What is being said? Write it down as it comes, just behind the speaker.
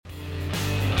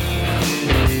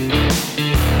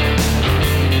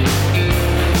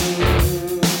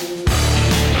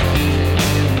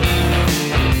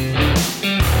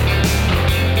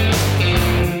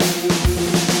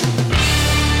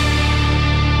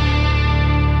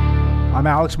I'm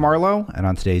Alex Marlow, and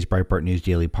on today's Breitbart News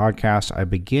Daily podcast, I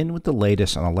begin with the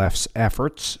latest on the left's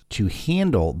efforts to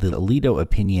handle the Alito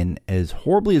opinion as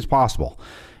horribly as possible.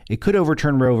 It could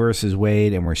overturn Roe versus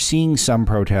Wade, and we're seeing some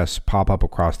protests pop up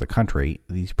across the country.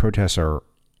 These protests are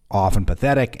often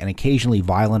pathetic and occasionally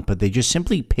violent, but they just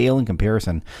simply pale in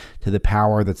comparison to the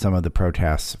power that some of the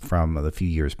protests from the few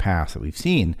years past that we've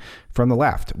seen from the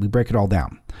left. We break it all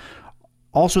down.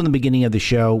 Also, in the beginning of the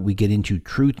show, we get into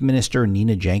Truth Minister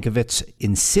Nina Jankowicz's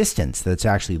insistence that it's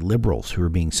actually liberals who are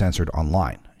being censored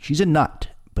online. She's a nut,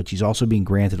 but she's also being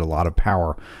granted a lot of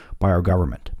power by our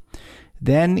government.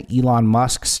 Then Elon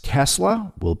Musk's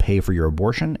Tesla will pay for your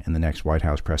abortion, and the next White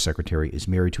House press secretary is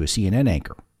married to a CNN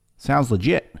anchor. Sounds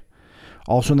legit.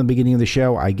 Also, in the beginning of the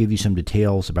show, I give you some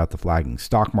details about the flagging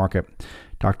stock market,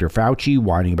 Dr. Fauci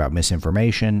whining about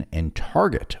misinformation, and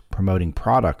Target promoting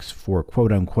products for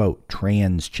quote-unquote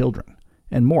trans children,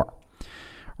 and more.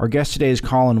 Our guest today is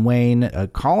Colin Wayne.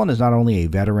 Colin is not only a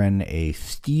veteran, a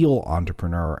steel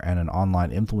entrepreneur, and an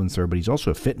online influencer, but he's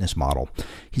also a fitness model.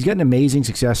 He's got an amazing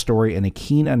success story and a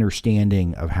keen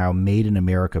understanding of how Made in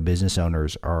America business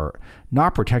owners are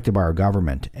not protected by our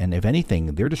government, and if anything,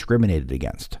 they're discriminated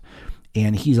against.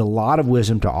 And he's a lot of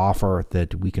wisdom to offer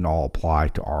that we can all apply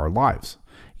to our lives.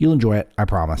 You'll enjoy it, I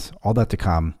promise. All that to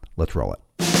come. Let's roll it.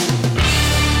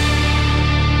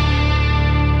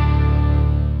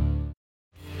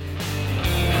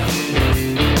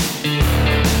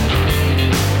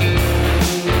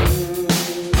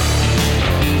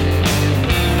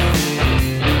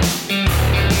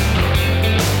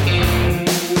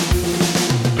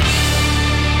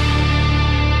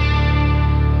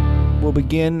 We'll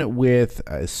begin with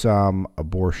some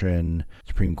abortion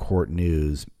Supreme Court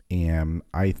news. And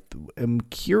I am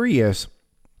curious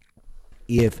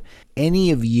if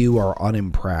any of you are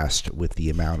unimpressed with the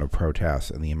amount of protests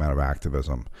and the amount of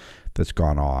activism that's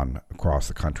gone on across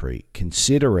the country,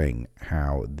 considering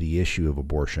how the issue of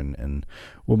abortion and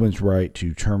women's right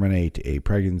to terminate a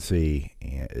pregnancy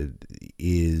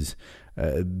is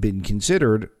been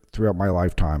considered throughout my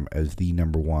lifetime as the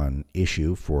number one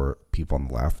issue for people on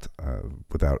the left,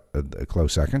 without a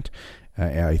close second.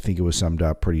 I think it was summed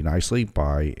up pretty nicely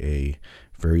by a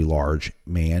very large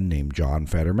man named John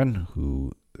Fetterman,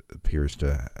 who appears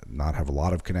to not have a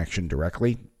lot of connection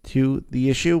directly to the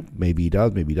issue. Maybe he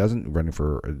does, maybe he doesn't. Running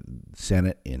for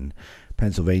Senate in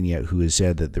Pennsylvania, who has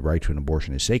said that the right to an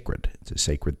abortion is sacred. It's a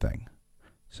sacred thing.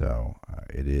 So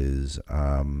it is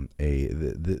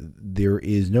there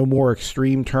is no more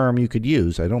extreme term you could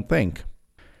use, I don't think.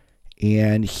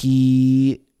 And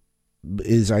he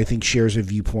I think shares a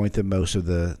viewpoint that most of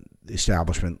the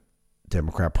establishment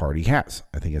Democrat Party has.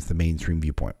 I think it's the mainstream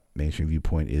viewpoint. Mainstream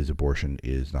viewpoint is abortion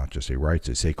is not just a right, it's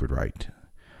a sacred right.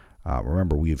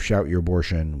 Remember, we have Shout Your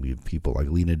Abortion. We have people like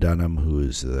Lena Dunham, who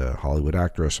is the Hollywood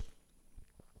actress,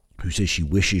 who says she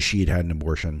wishes she had an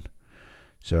abortion.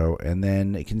 So, and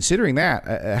then considering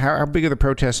that, how big have the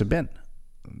protests have been?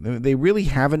 They really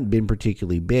haven't been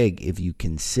particularly big if you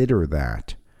consider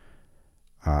that.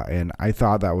 And I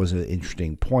thought that was an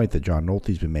interesting point that John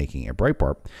Nolte's been making at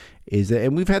Breitbart, is that,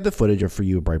 and we've had the footage for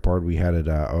you at Breitbart. We had it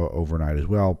overnight as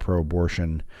well.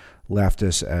 Pro-abortion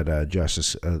leftists at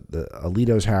Justice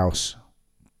Alito's house,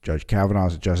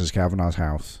 Justice Kavanaugh's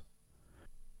house.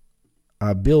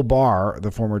 Bill Barr,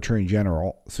 the former Attorney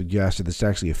General, suggested it's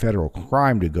actually a federal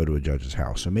crime to go to a judge's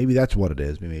house. So maybe that's what it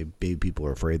is. Maybe people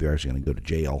are afraid they're actually going to go to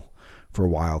jail for a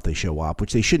while if they show up,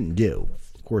 which they shouldn't do.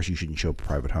 Of course, you shouldn't show up at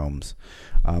private homes.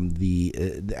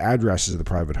 The addresses of the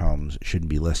private homes shouldn't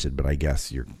be listed, but I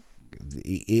guess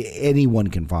anyone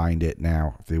can find it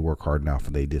now if they work hard enough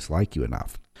and they dislike you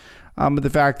enough. But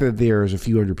the fact that there's a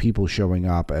few hundred people showing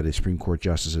up at a Supreme Court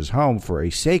justice's home for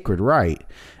a sacred right,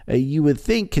 you would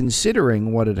think,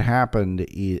 considering what had happened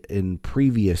in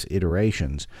previous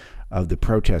iterations of the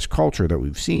protest culture that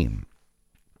we've seen,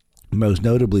 most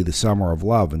notably the Summer of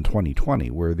Love in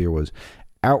 2020, where there was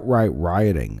outright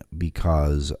rioting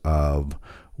because of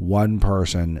one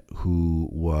person who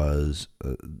was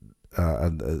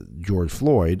George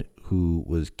Floyd, who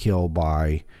was killed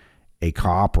by a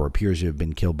cop, or appears to have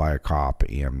been killed by a cop,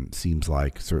 and seems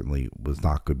like certainly was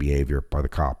not good behavior by the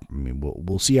cop. I mean,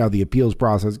 we'll see how the appeals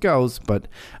process goes, but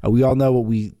we all know what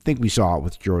we think we saw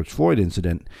with the George Floyd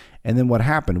incident. And then what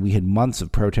happened? We had months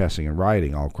of protesting and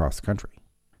rioting all across the country.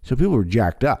 So people were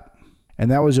jacked up. And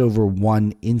that was over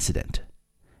one incident.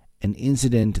 An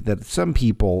incident that some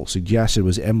people suggested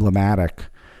was emblematic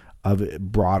of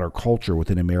broader culture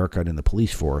within America and in the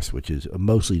police force, which is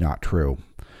mostly not true.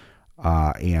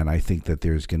 And I think that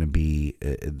there's going to be,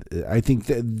 I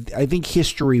think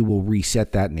history will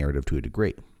reset that narrative to a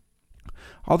degree.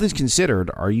 All things considered,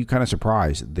 are you kind of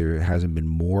surprised there hasn't been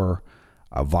more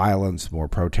violence, more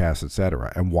protests,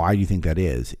 etc.? And why do you think that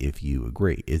is, if you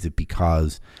agree? Is it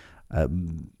because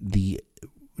the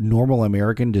normal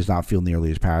American does not feel nearly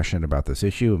as passionate about this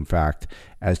issue? In fact,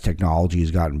 as technology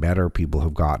has gotten better, people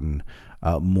have gotten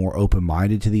more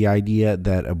open-minded to the idea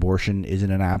that abortion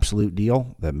isn't an absolute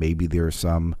deal, that maybe there's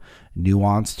some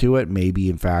nuance to it. Maybe,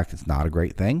 in fact, it's not a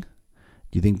great thing.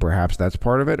 Do you think perhaps that's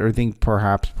part of it? Or do you think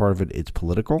perhaps part of it it's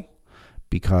political?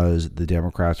 Because the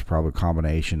Democrats are probably a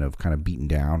combination of kind of beaten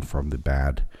down from the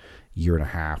bad year and a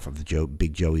half of the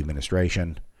Big Joe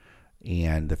administration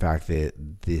and the fact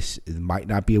that this might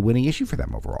not be a winning issue for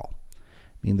them overall.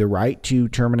 I mean, the right to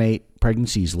terminate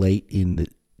pregnancies late in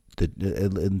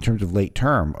in terms of late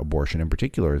term abortion in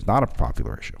particular is not a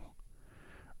popular issue.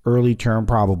 Early term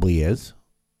probably is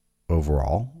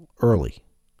overall early,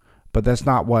 but that's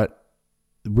not what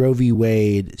Roe v.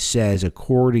 Wade says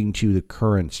according to the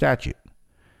current statute.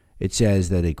 It says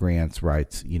that it grants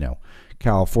rights.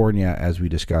 California, as we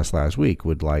discussed last week,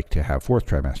 would like to have fourth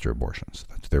trimester abortions.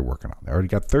 That's what they're working on. They already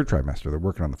got the third trimester. They're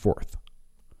working on the fourth.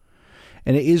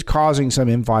 And it is causing some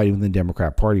infighting within the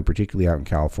Democrat Party, particularly out in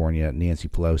California. Nancy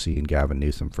Pelosi and Gavin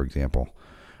Newsom, for example.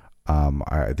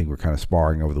 I think we're kind of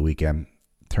sparring over the weekend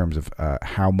in terms of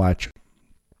how much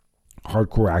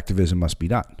hardcore activism must be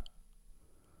done.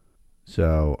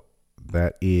 So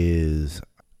that is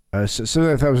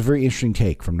so that was a very interesting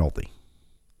take from Nolte.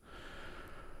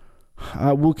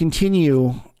 We'll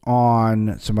continue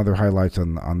on some other highlights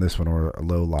on this one, or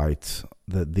low lights.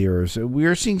 We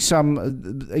are seeing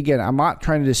some, again, I'm not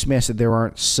trying to dismiss that there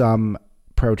aren't some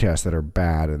protests that are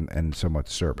bad and somewhat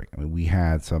disturbing. I mean, we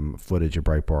had some footage of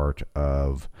Breitbart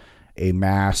of a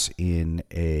mass in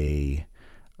a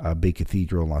big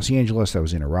cathedral in Los Angeles that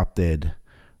was interrupted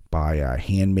by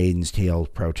Handmaid's Tale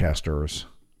protesters.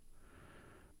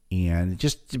 And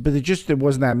there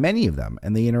wasn't that many of them,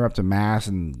 and they interrupt a mass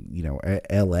in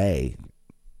L.A.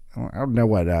 I don't know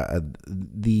what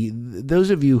those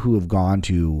of you who have gone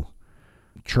to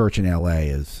church in L.A.,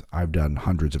 as I've done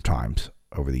hundreds of times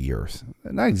over the years,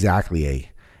 not exactly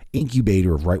a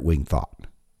incubator of right wing thought.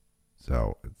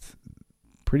 So it's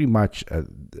pretty much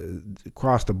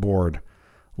across the board,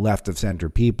 left of center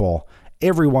people.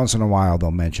 Every once in a while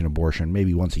they'll mention abortion.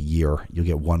 Maybe once a year you'll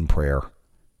get one prayer.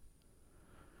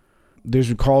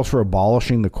 There's calls for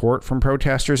abolishing the court from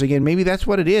protesters. Again, maybe that's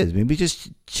what it is. Maybe it's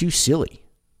just too silly.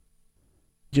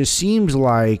 It just seems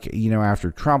like,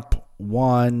 after Trump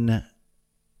won,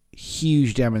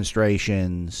 huge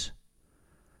demonstrations.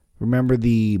 Remember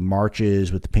the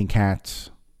marches with the pink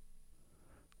hats?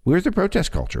 Where's the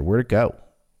protest culture? Where'd it go?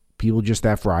 People just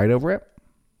that fried over it?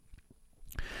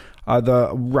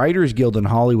 The Writers Guild in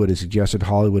Hollywood has suggested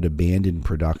Hollywood abandon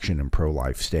production in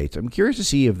pro-life states. I'm curious to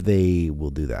see if they will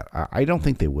do that. I don't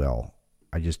think they will.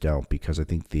 I just don't, because I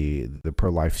think the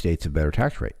pro-life states have better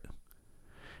tax rate.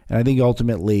 And I think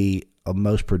ultimately,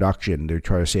 most production, they're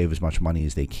trying to save as much money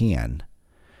as they can,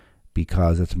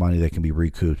 because it's money that can be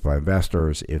recouped by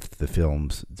investors if the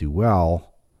films do well.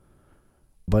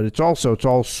 But it's all sort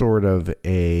of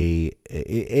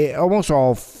almost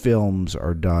all films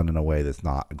are done in a way that's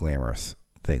not a glamorous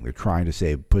thing. They're trying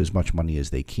to put as much money as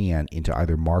they can into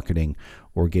either marketing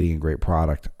or getting a great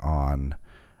product on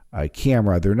a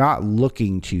camera. They're not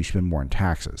looking to spend more on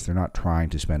taxes. They're not trying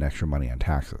to spend extra money on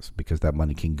taxes, because that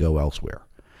money can go elsewhere.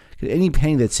 Any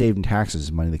penny that's saved in taxes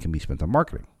is money that can be spent on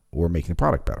marketing or making the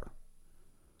product better.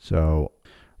 So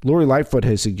Lori Lightfoot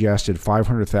has suggested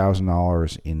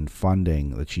 $500,000 in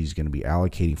funding that she's going to be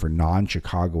allocating for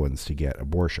non-Chicagoans to get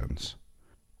abortions.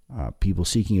 People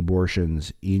seeking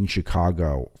abortions in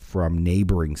Chicago from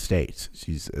neighboring states.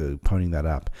 She's ponying that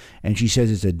up. And she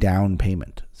says it's a down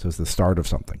payment. So it's the start of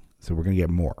something. So we're going to get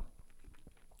more.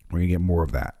 We're going to get more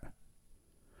of that.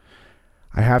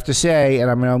 I have to say, and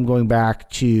I'm going back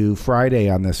to Friday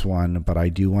on this one, but I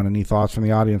do want any thoughts from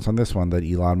the audience on this one, that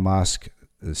Elon Musk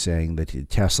is saying that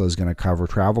Tesla is going to cover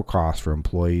travel costs for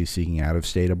employees seeking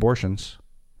out-of-state abortions.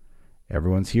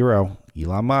 Everyone's hero,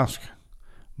 Elon Musk.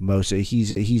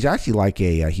 He's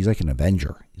actually he's like an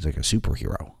Avenger. He's like a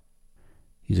superhero.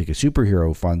 He's like a superhero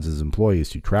who funds his employees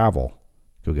to travel,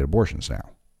 go get abortions now.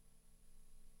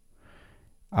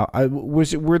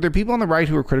 Were there people on the right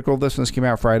who were critical of this when this came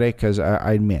out Friday? Because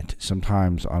I admit,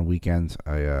 sometimes on weekends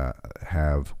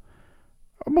I'm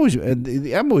always in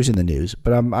the news,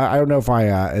 but I don't know if I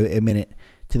am in it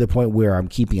to the point where I'm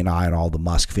keeping an eye on all the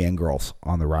Musk fangirls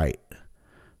on the right.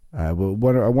 I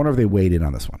wonder if they weighed in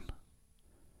on this one.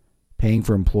 Paying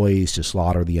for employees to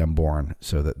slaughter the unborn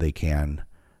so that they can,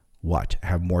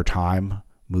 have more time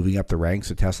moving up the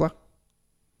ranks at Tesla?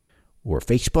 Or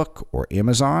Facebook? Or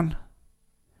Amazon?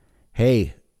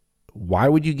 hey, why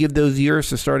would you give those years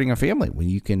to starting a family when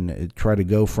you can try to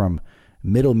go from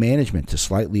middle management to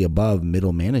slightly above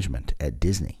middle management at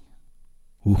Disney?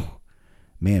 Ooh,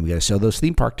 man, we got to sell those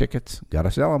theme park tickets. Got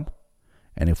to sell them.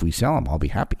 And if we sell them, I'll be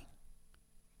happy.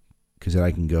 Because then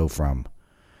I can go from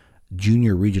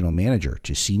junior regional manager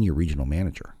to senior regional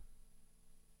manager.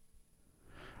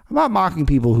 I'm not mocking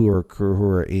people who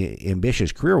are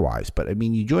ambitious career-wise, but I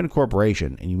mean, you join a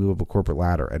corporation and you move up a corporate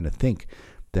ladder, and to think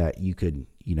that you could,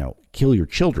 kill your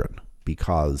children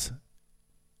because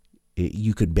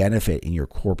you could benefit in your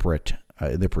corporate,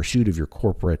 the pursuit of your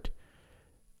corporate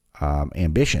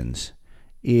ambitions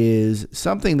is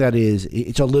something that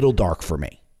it's a little dark for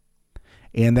me.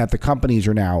 And that the companies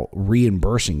are now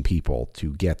reimbursing people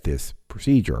to get this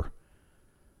procedure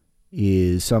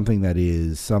is something that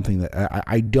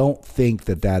I don't think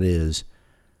that is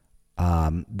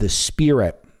the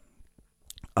spirit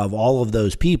of all of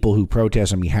those people who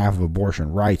protest on behalf of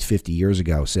abortion rights 50 years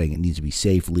ago, saying it needs to be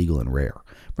safe, legal, and rare.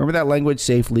 Remember that language,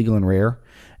 safe, legal, and rare?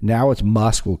 Now it's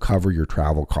Musk will cover your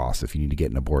travel costs if you need to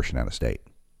get an abortion out of state.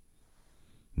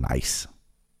 Nice.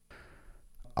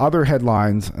 Other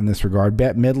headlines in this regard: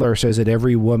 Bette Midler says that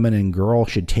every woman and girl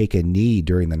should take a knee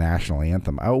during the national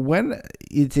anthem. When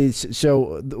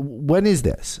is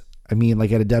this? I mean,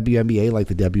 like at a WNBA, like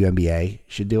the WNBA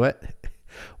should do it.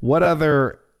 What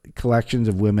other collections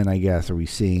of women, I guess, are we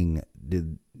seeing?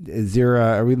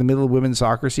 Are we in the middle of women's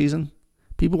soccer season?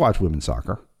 People watch women's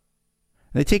soccer.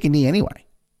 And they take a knee anyway.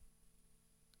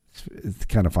 It's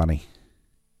kind of funny.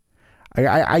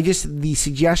 I just, the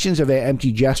suggestions of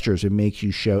empty gestures,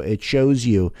 it shows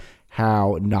you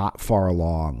how not far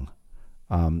along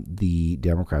the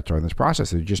Democrats are in this process.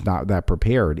 They're just not that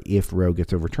prepared if Roe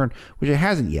gets overturned, which it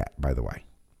hasn't yet, by the way.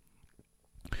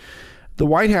 The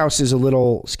White House is a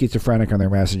little schizophrenic on their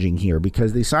messaging here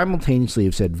because they simultaneously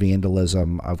have said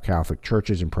vandalism of Catholic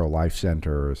churches and pro-life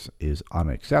centers is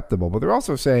unacceptable, but they're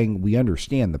also saying we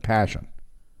understand the passion.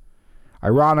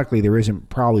 Ironically, there isn't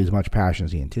probably as much passion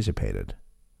as he anticipated.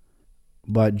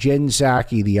 But Jen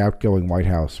Psaki, the outgoing White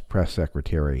House press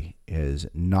secretary, has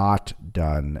not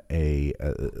done a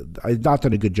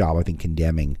good job, I think,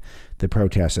 condemning the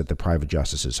protests at the private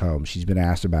justice's home. She's been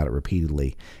asked about it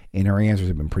repeatedly, and her answers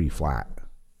have been pretty flat.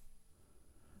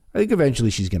 I think eventually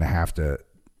she's going to have to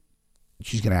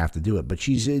do it, but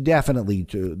she's definitely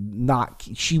not.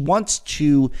 She wants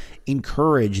to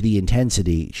encourage the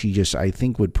intensity. She just, I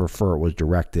think, would prefer it was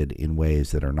directed in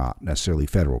ways that are not necessarily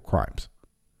federal crimes.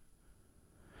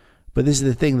 But this is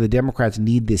the thing: the Democrats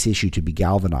need this issue to be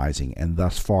galvanizing, and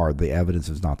thus far, the evidence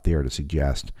is not there to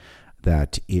suggest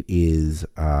that it is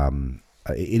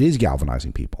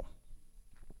galvanizing people.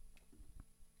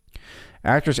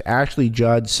 Actress Ashley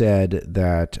Judd said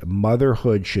that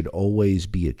motherhood should always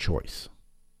be a choice.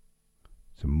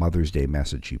 It's a Mother's Day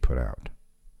message she put out.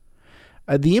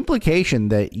 The implication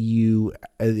that you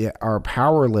are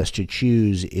powerless to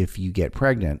choose if you get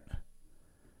pregnant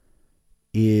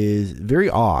is very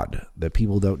odd that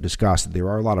people don't discuss. That there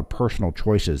are a lot of personal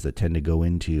choices that tend to go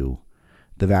into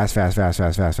the vast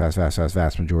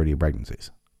majority of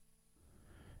pregnancies.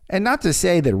 And not to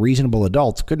say that reasonable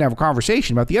adults couldn't have a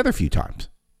conversation about the other few times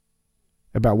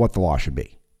about what the law should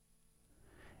be.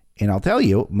 And I'll tell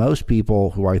you, most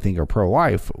people who I think are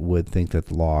pro-life would think that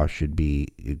the law should be,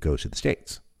 it goes to the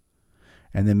states.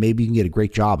 And then maybe you can get a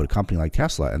great job at a company like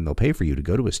Tesla and they'll pay for you to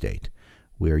go to a state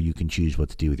where you can choose what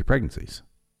to do with your pregnancies.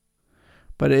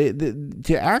 But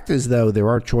to act as though there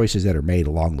are choices that are made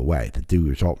along the way that do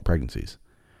result in pregnancies.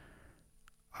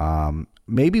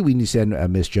 Maybe we need to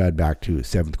send Miss Judd back to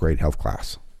 7th grade health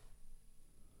class.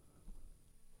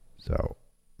 So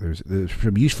there's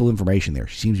some useful information there.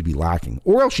 She seems to be lacking.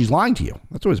 Or else she's lying to you.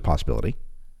 That's always a possibility.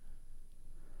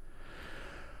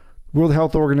 World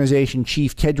Health Organization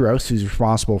Chief Tedros, who's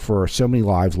responsible for so many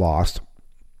lives lost,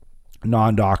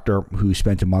 non-doctor who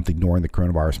spent a month ignoring the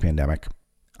coronavirus pandemic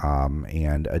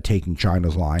and taking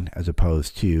China's line as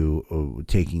opposed to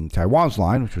taking Taiwan's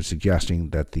line, which was suggesting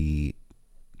that the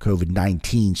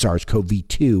COVID-19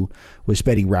 SARS-CoV-2 was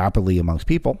spreading rapidly amongst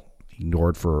people,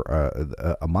 ignored for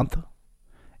a month,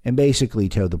 and basically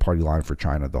towed the party line for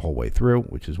China the whole way through,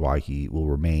 which is why he will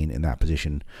remain in that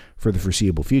position for the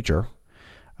foreseeable future.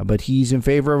 But he's in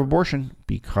favor of abortion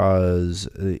because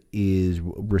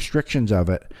restrictions of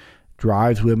it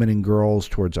drives women and girls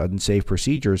towards unsafe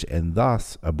procedures, and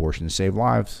thus abortions save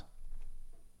lives.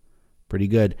 Pretty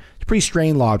good. It's pretty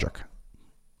strained logic.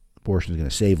 Abortion is going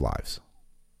to save lives.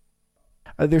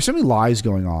 There's so many lies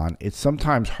going on, it's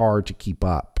sometimes hard to keep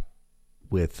up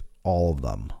with all of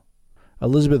them.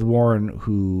 Elizabeth Warren,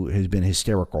 who has been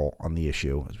hysterical on the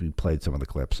issue, as we played some of the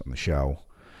clips on the show,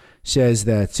 says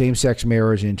that same-sex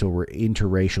marriage and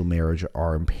interracial marriage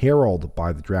are imperiled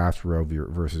by the draft Roe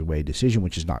versus Wade decision,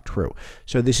 which is not true.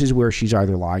 So this is where she's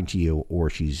either lying to you or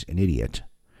she's an idiot.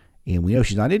 And we know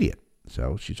she's not an idiot.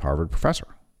 So she's a Harvard professor.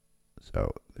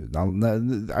 So I don't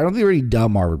think there are any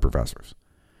dumb Harvard professors.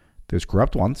 There's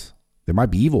corrupt ones. There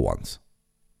might be evil ones.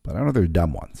 But I don't know if there's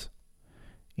dumb ones.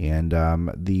 And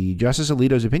the Justice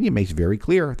Alito's opinion makes very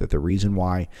clear that the reason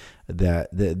why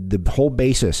the whole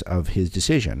basis of his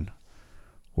decision,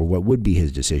 or what would be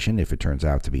his decision if it turns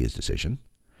out to be his decision,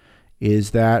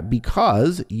 is that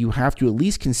because you have to at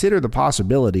least consider the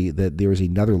possibility that there is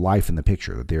another life in the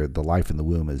picture, that the life in the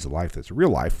womb is a life that's a real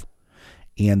life,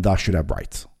 and thus should have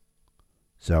rights.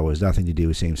 So it has nothing to do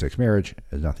with same-sex marriage. It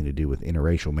has nothing to do with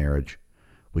interracial marriage,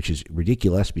 which is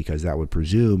ridiculous because that would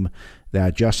presume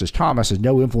that Justice Thomas has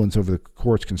no influence over the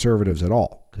court's conservatives at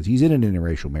all because he's in an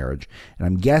interracial marriage, and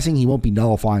I'm guessing he won't be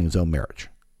nullifying his own marriage.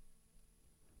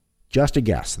 Just a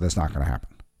guess. That's not going to happen.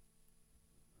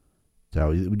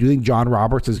 So do you think John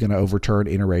Roberts is going to overturn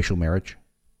interracial marriage?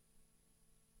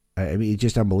 I mean, it's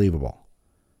just unbelievable.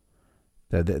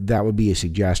 That would be a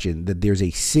suggestion that there's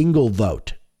a single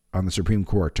vote on the Supreme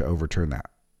Court to overturn that.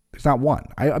 There's not one.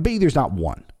 I bet you there's not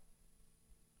one.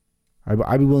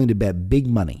 I'd be willing to bet big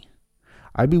money.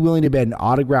 I'd be willing to bet an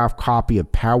autographed copy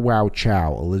of Pow Wow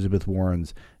Chow, Elizabeth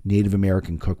Warren's Native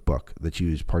American cookbook that she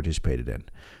was participated in,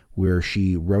 where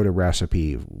she wrote a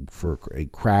recipe for a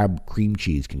crab cream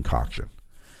cheese concoction.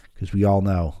 Because we all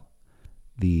know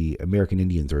the American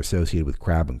Indians are associated with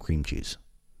crab and cream cheese.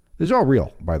 This is all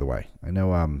real, by the way. I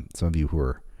know some of you who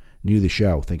are new to the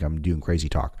show think I'm doing crazy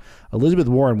talk. Elizabeth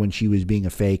Warren, when she was being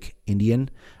a fake Indian,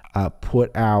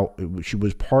 she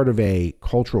was part of a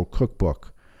cultural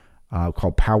cookbook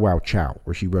called Pow Wow Chow,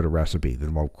 where she wrote a recipe that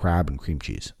involved crab and cream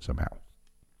cheese somehow.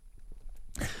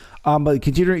 But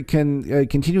continuing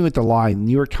with the line, the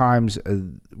New York Times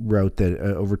wrote that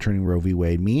overturning Roe v.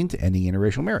 Wade means ending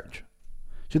interracial marriage.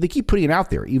 So they keep putting it out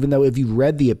there, even though if you've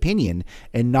read the opinion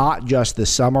and not just the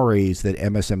summaries that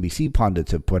MSNBC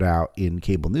pundits have put out in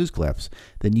cable news clips,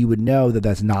 then you would know that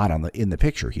that's not in the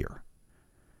picture here.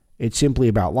 It's simply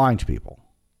about lying to people.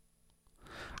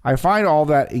 I find all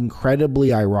that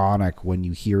incredibly ironic when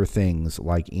you hear things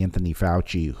like Anthony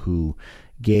Fauci, who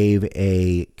gave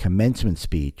a commencement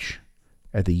speech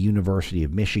at the University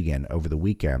of Michigan over the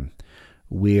weekend,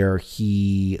 where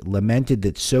he lamented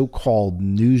that so-called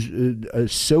news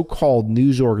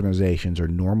organizations are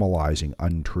normalizing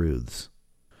untruths.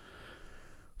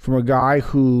 From a guy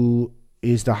who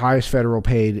is the highest federal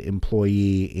paid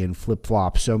employee and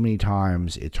flip-flops so many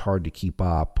times it's hard to keep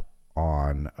up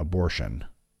on abortion.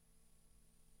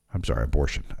 On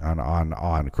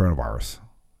coronavirus.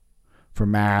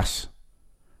 From masks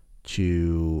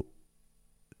to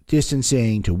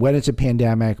distancing to when it's a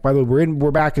pandemic. By the way,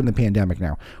 we're back in the pandemic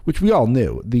now, which we all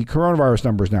knew. The coronavirus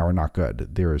numbers now are not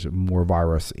good. There is more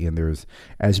virus and there's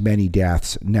as many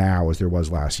deaths now as there was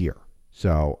last year.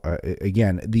 So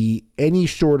again, any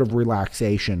sort of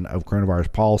relaxation of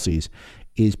coronavirus policies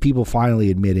is people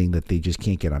finally admitting that they just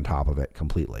can't get on top of it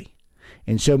completely.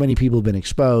 And so many people have been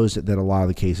exposed that a lot of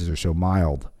the cases are so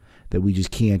mild that we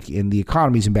just can't, and the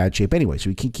economy's in bad shape anyway, so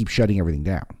we can't keep shutting everything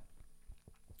down.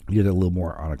 We'll get a little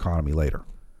more on economy later.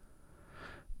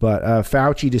 But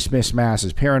Fauci dismissed masks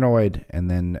as paranoid, and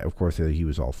then, of course, he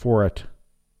was all for it.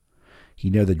 He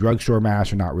knew the drugstore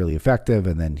masks are not really effective,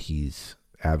 and then he's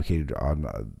advocated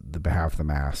on the behalf of the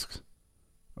masks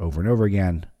over and over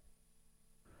again.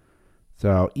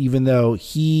 So even though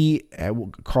he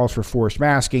calls for forced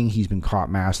masking, he's been caught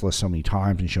maskless so many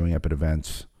times and showing up at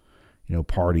events,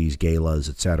 parties, galas,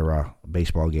 etc.,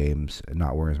 baseball games, and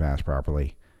not wearing his mask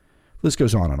properly. This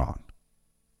goes on and on.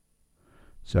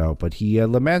 So, but he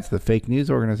laments the fake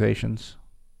news organizations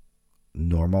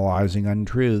normalizing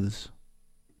untruths.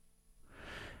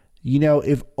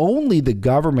 If only the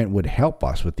government would help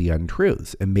us with the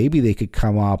untruths, and maybe they could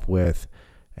come up with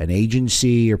an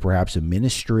agency or perhaps a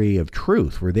ministry of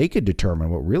truth where they could determine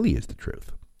what really is the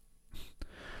truth.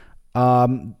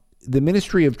 The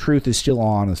ministry of truth is still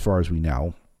on as far as we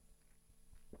know.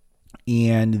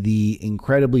 And the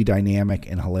incredibly dynamic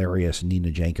and hilarious Nina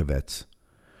Jankowicz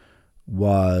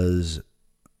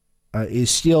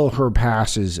is still her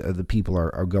passes. The people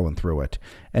are going through it.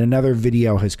 And another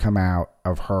video has come out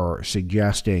of her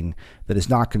suggesting that it's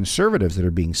not conservatives that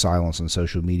are being silenced on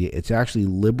social media. It's actually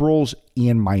liberals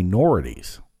and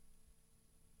minorities.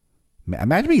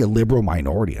 Imagine being a liberal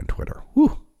minority on Twitter.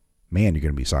 Whew. Man, you're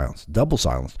going to be silenced. Double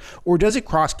silenced. Or does it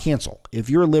cross cancel? If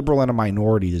you're a liberal and a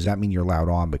minority, does that mean you're allowed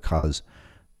on because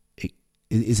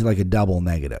is it like a double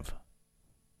negative?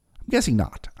 I'm guessing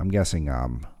not. I'm guessing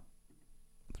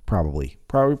it's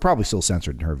probably still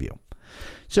censored in her view.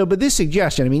 So, but this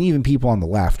suggestion, I mean, even people on the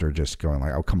left are just going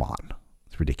like, oh, come on.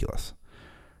 It's ridiculous.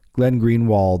 Glenn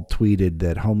Greenwald tweeted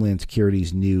that Homeland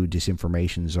Security's new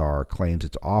disinformation czar claims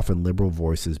it's often liberal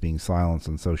voices being silenced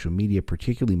on social media,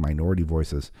 particularly minority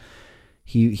voices.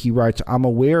 He writes, I'm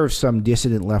aware of some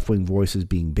dissident left-wing voices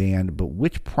being banned, but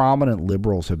which prominent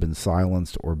liberals have been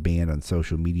silenced or banned on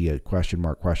social media? Question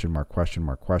mark, question mark, question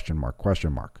mark, question mark,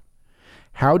 question mark.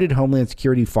 How did Homeland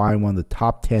Security find one of the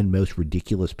top 10 most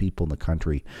ridiculous people in the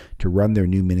country to run their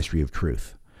new Ministry of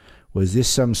Truth? Was this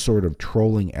some sort of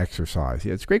trolling exercise?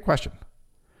 Yeah, it's a great question.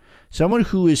 Someone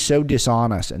who is so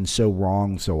dishonest and so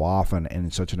wrong so often and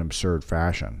in such an absurd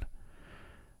fashion,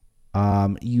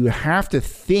 you have to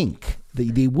think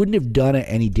that they wouldn't have done it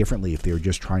any differently if they were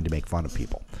just trying to make fun of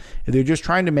people. If they're just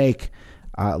trying to make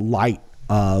light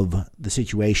of the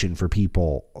situation for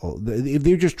people, if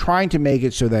they're just trying to make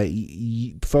it so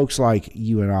that folks like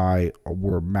you and I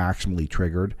were maximally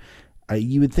triggered,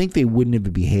 you would think they wouldn't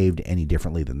have behaved any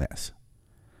differently than this.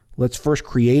 Let's first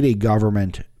create a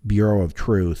government bureau of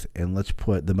truth, and let's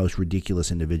put the most ridiculous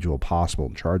individual possible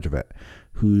in charge of it,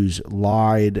 who's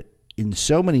lied in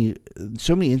so many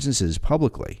instances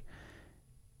publicly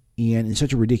and in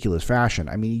such a ridiculous fashion.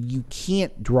 I mean, you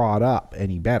can't draw it up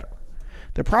any better.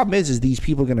 The problem is these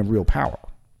people are going to have real power,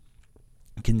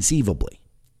 conceivably.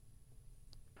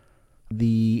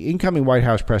 The incoming White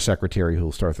House press secretary who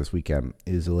will start this weekend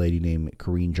is a lady named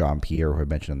Karine Jean-Pierre, who I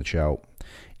mentioned on the show.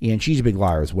 And she's a big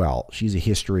liar as well. She's a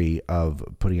history of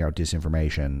putting out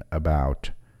disinformation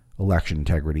about election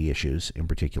integrity issues in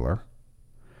particular.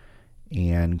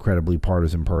 And incredibly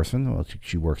partisan person. Well,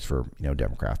 she works for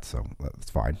Democrats, so that's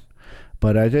fine.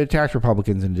 But it attacks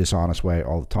Republicans in a dishonest way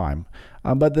all the time.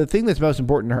 But the thing that's most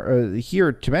important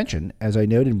here to mention, as I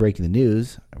noted in Breaking the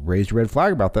News, I raised a red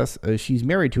flag about this, she's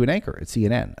married to an anchor at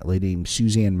CNN, a lady named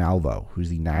Suzanne Malveaux, who's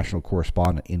the national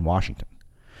correspondent in Washington.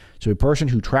 So a person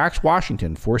who tracks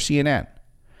Washington for CNN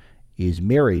is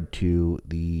married to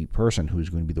the person who's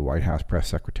going to be the White House press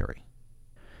secretary.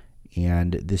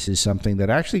 And this is something that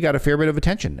actually got a fair bit of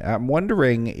attention. I'm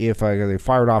wondering if they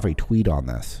fired off a tweet on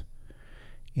this.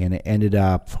 And it ended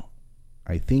up,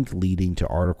 I think, leading to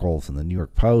articles in the New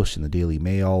York Post and the Daily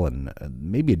Mail and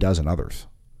maybe a dozen others.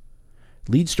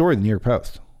 Lead story in the New York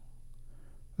Post.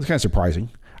 It's kind of surprising.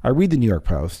 I read the New York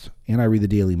Post and I read the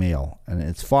Daily Mail, and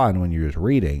it's fun when you're just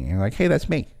reading and you're like, hey, that's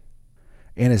me.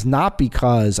 And it's not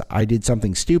because I did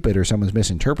something stupid or someone's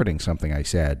misinterpreting something I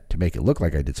said to make it look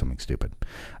like I did something stupid.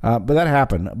 But that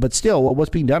happened. But still, what's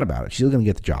being done about it? She's still going to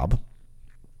get the job.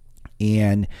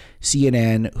 And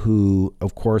CNN, who,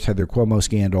 of course, had their Cuomo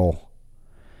scandal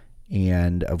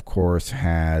and, of course,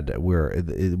 had where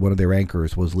one of their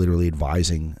anchors was literally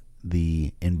advising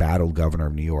the embattled governor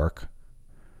of New York,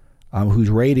 whose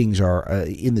ratings are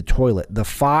in the toilet. The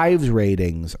Fives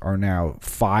ratings are now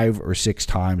 5 or 6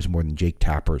 times more than Jake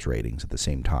Tapper's ratings at the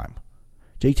same time.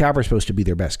 Jake Tapper's supposed to be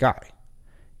their best guy,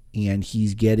 and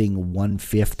he's getting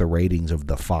 1/5 the ratings of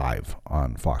the Five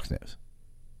on Fox News.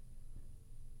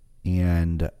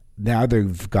 And now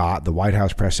they've got the White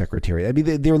House press secretary. I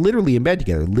mean, they're literally in bed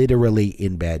together,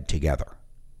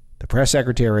 The press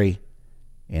secretary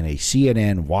and a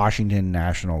CNN Washington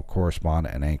national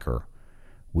correspondent and anchor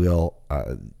will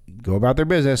go about their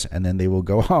business, and then they will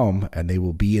go home and they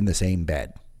will be in the same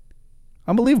bed.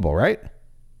 Unbelievable, right?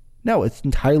 No, it's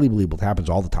entirely believable. It happens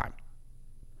all the time.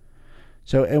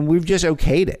 So, and we've just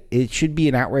okayed it. It should be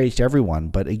an outrage to everyone.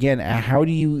 But again, how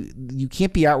do you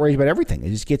can't be outraged about everything. It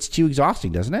just gets too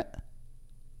exhausting, doesn't it?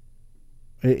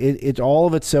 It's all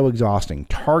of it's so exhausting.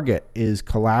 Target is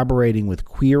collaborating with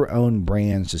queer-owned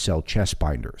brands to sell chest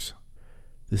binders.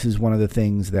 This is one of the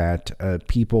things that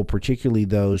people, particularly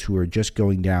those who are just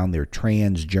going down their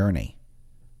trans journey,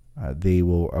 they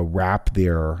will wrap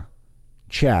their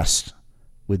chest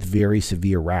with very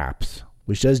severe wraps,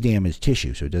 which does damage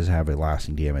tissue, so it does have a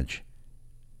lasting damage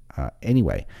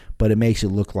anyway. But it makes it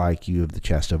look like you have the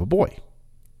chest of a boy.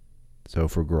 So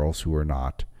for girls who are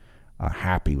not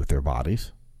happy with their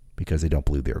bodies because they don't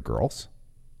believe they're girls.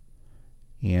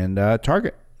 And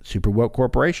Target, super woke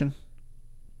corporation,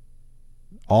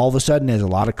 all of a sudden has a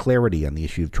lot of clarity on the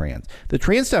issue of trans. The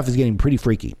trans stuff is getting pretty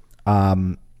freaky.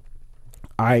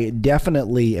 I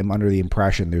definitely am under the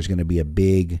impression there's going to be a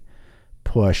big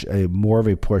push, more of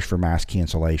a push for mass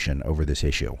cancellation over this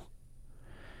issue.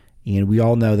 And we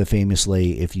all know that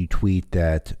famously, if you tweet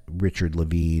that Richard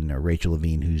Levine or Rachel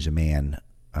Levine, who's a man,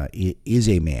 is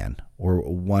a man or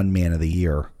one man of the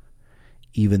year,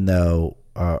 even though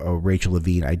Rachel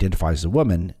Levine identifies as a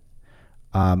woman,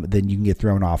 then you can get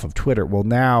thrown off of Twitter. Well,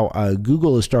 now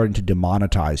Google is starting to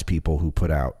demonetize people who put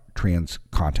out trans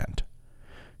content.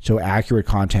 So accurate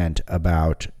content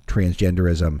about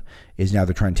transgenderism is now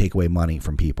they're trying to take away money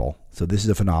from people. So this is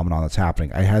a phenomenon that's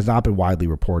happening. It has not been widely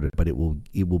reported, but it will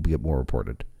get more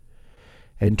reported.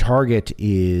 And Target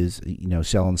is,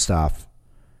 selling stuff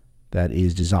that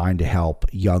is designed to help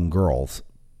young girls,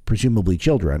 presumably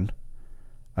children,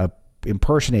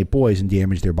 impersonate boys and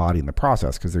damage their body in the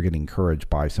process because they're getting encouraged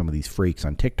by some of these freaks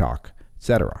on TikTok,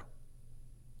 etc.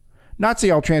 Not to say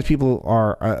all trans people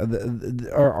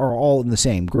are all in the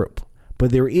same group,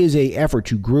 but there is a effort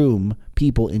to groom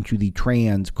people into the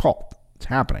trans cult. It's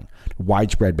happening on a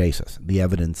widespread basis. The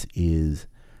evidence is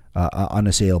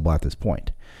unassailable at this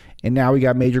point. And now we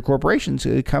got major corporations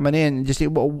coming in and just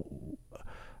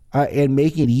and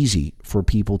making it easy for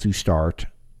people to start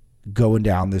going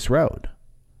down this road,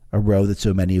 a road that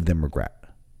so many of them regret.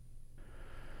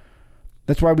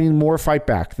 That's why we need more fight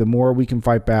back. The more we can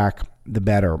fight back, the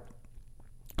better.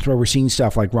 That's why we're seeing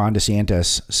stuff like Ron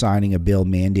DeSantis signing a bill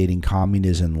mandating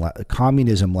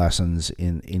communism lessons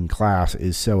in class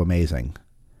is so amazing.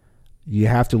 You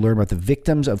have to learn about the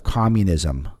victims of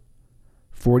communism.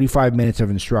 45 minutes of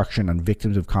instruction on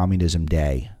Victims of Communism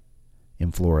Day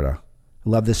in Florida. I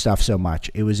love this stuff so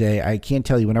much. I can't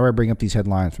tell you, whenever I bring up these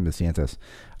headlines from DeSantis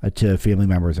to family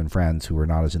members and friends who are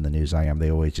not as in the news as I am,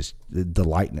 they always just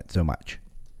delight in it so much.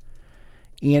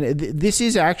 And this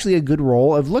is actually a good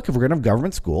role of, look, if we're going to have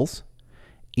government schools,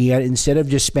 and instead of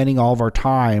just spending all of our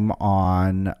time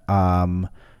on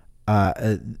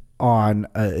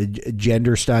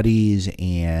gender studies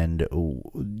and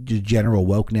just general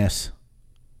wokeness,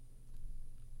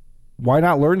 why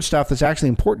not learn stuff that's actually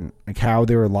important, like how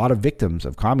there are a lot of victims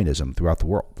of communism throughout the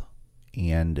world,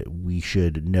 and we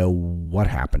should know what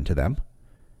happened to them.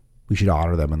 We should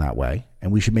honor them in that way,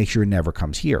 and we should make sure it never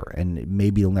comes here. And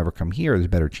maybe it'll never come here. There's a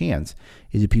better chance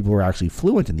is that people are actually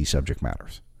fluent in these subject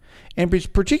matters. And it's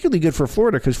particularly good for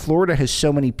Florida because Florida has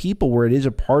so many people where it is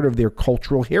a part of their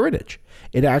cultural heritage.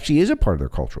 It actually is a part of their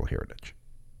cultural heritage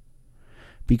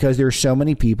because there are so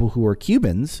many people who are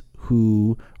Cubans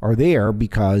who are there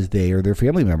because they or their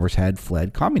family members had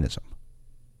fled communism.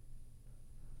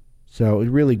 So it's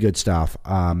really good stuff.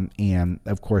 And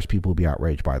of course, people will be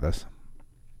outraged by this.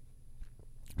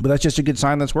 But that's just a good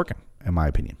sign that's working, in my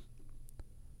opinion.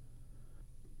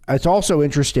 It's also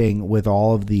interesting with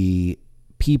all of the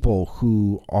people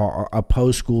who are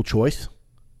opposed school choice.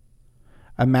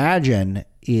 Imagine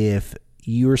if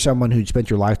you're someone who'd spent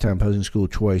your lifetime opposing school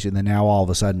choice, and then now all of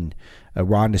a sudden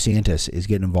Ron DeSantis is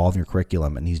getting involved in your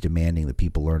curriculum, and he's demanding that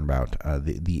people learn about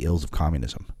the ills of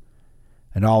communism.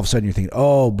 And all of a sudden you're thinking,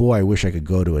 oh boy, I wish I could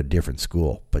go to a different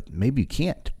school. But maybe you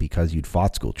can't because you'd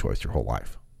fought school choice your whole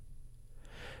life.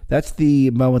 That's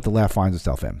the moment the left finds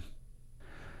itself in.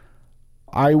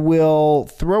 I will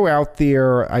throw out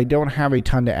there, I don't have a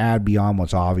ton to add beyond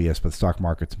what's obvious, but the stock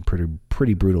market's in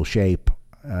pretty brutal shape.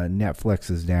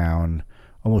 Netflix is down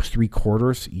almost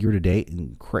 3/4 year to date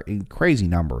in crazy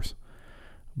numbers.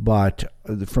 But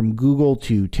from Google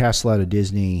to Tesla to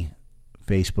Disney,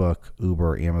 Facebook,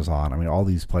 Uber, Amazon, I mean, all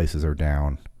these places are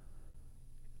down,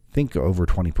 I think over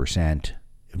 20%,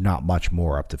 if not much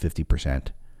more, up to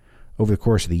 50% over the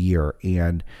course of the year.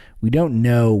 And we don't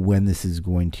know when this is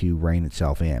going to rein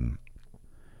itself in.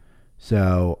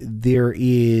 So there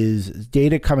is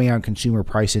data coming out on Consumer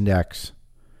Price Index.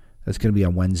 That's going to be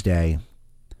on Wednesday.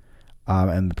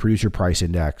 And the Producer Price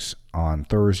Index on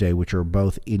Thursday, which are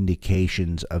both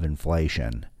indications of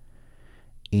inflation.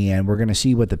 And we're going to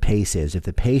see what the pace is. If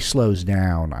the pace slows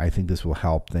down, I think this will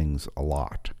help things a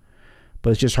lot.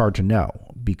 But it's just hard to know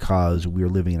because we're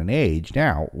living in an age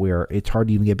now where it's hard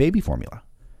to even get baby formula.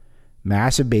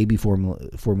 Massive baby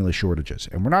formula shortages.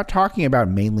 And we're not talking about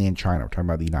mainland China. We're talking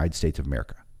about the United States of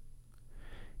America.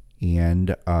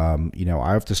 And,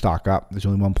 I have to stock up. There's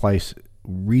only one place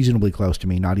reasonably close to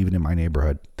me, not even in my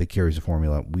neighborhood, that carries the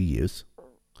formula we use.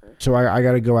 So I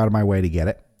got to go out of my way to get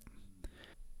it.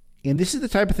 And this is the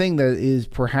type of thing that is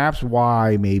perhaps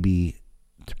why, maybe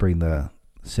to bring the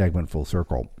segment full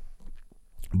circle,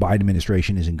 Biden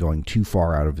administration isn't going too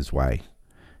far out of his way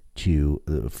to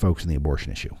folks in the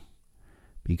abortion issue.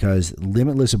 Because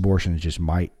limitless abortion just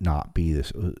might not be the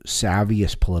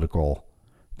savviest political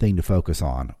thing to focus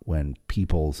on when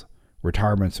people's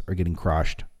retirements are getting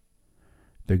crushed.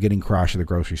 They're getting crushed at the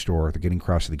grocery store. They're getting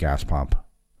crushed at the gas pump.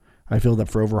 I filled up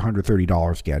for over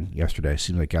 $130 again yesterday. It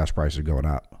seems like gas prices are going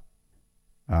up.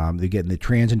 They're getting the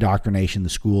trans indoctrination, the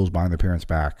schools buying their parents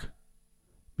back.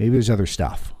 Maybe there's other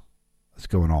stuff that's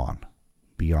going on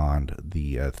beyond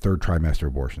the third trimester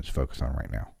abortions focused on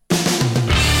right now.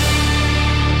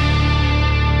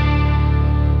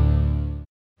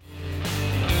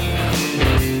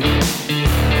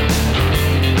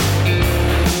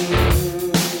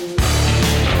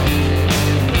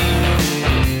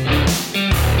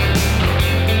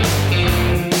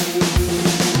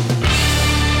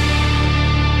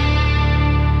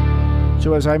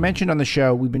 So as I mentioned on the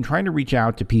show, we've been trying to reach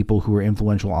out to people who are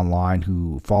influential online,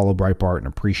 who follow Breitbart and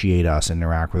appreciate us and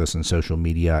interact with us on social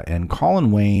media. And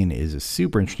Colin Wayne is a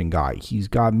super interesting guy. He's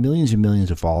got millions and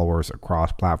millions of followers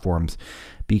across platforms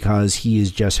because he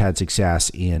has just had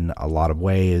success in a lot of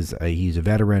ways. He's a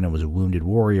veteran and was a wounded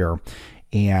warrior.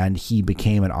 And he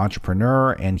became an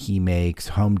entrepreneur, and he makes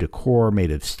home decor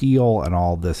made of steel, and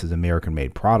all of this is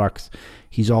American-made products.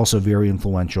 He's also very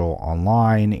influential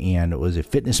online, and was a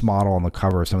fitness model on the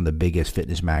cover of some of the biggest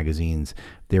fitness magazines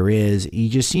there is. He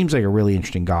just seems like a really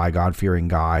interesting guy, God-fearing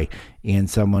guy, and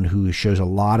someone who shows a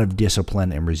lot of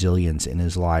discipline and resilience in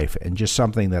his life, and just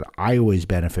something that I always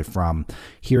benefit from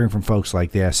hearing from folks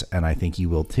like this, and I think you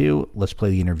will too. Let's play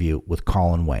the interview with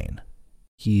Colin Wayne.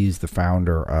 He's the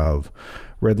founder of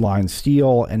Redline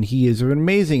Steel, and he is an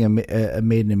amazing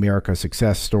Made in America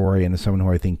success story, and is someone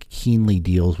who I think keenly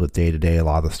deals with day-to-day a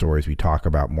lot of the stories we talk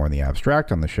about more in the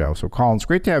abstract on the show. So, Colin, it's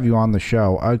great to have you on the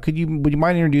show. Would you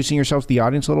mind introducing yourself to the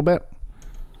audience a little bit?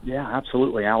 Yeah,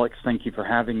 absolutely, Alex. Thank you for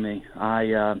having me.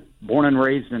 I born and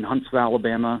raised in Huntsville,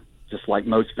 Alabama, just like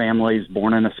most families,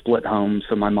 born in a split home,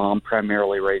 so my mom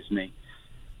primarily raised me.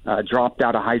 Dropped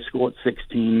out of high school at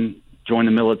 16, joined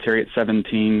the military at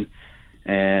 17,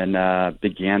 and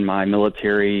began my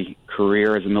military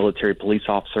career as a military police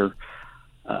officer.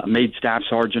 Made staff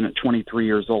sergeant at 23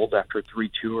 years old after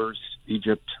 3 tours,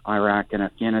 Egypt, Iraq, and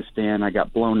Afghanistan. I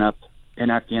got blown up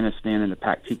in Afghanistan in the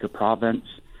Paktika province.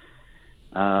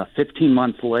 15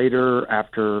 months later,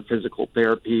 after physical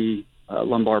therapy,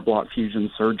 lumbar block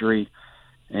fusion surgery,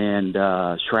 and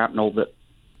shrapnel that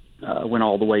went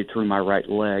all the way through my right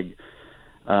leg,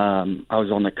 I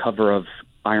was on the cover of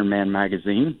Iron Man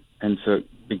magazine, and so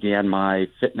it began my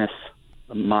fitness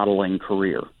modeling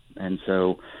career. And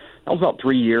so that was about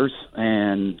 3 years,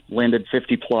 and landed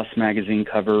 50-plus magazine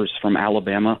covers from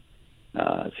Alabama.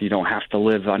 So you don't have to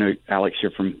live, I know, Alex,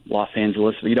 you're from Los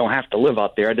Angeles, but you don't have to live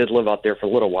out there. I did live out there for a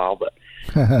little while, but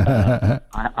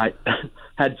I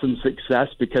had some success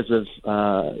because of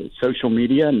social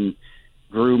media, and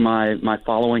grew my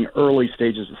following early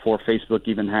stages before Facebook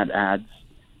even had ads,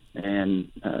 and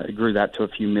grew that to a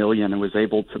few million, and was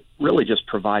able to really just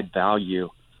provide value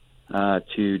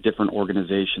to different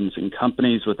organizations and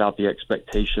companies without the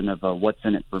expectation of a what's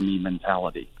in it for me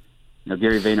mentality. You know,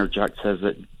 Gary Vaynerchuk says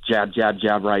that jab, jab,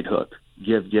 jab, right hook,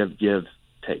 give, give, give,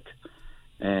 take.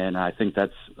 And I think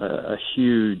that's a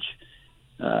huge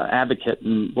advocate.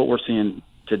 And what we're seeing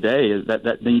today is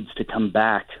that needs to come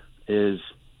back is,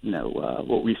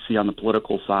 what we see on the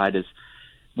political side is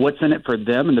what's in it for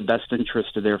them and the best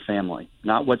interest of their family,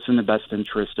 not what's in the best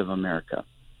interest of America.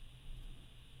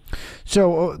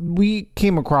 So we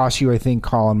came across you, I think,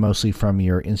 Colin, mostly from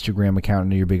your Instagram account. I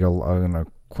know you're big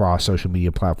across social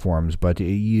media platforms, but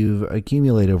you've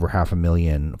accumulated over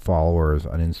 500,000 followers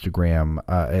on Instagram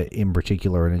in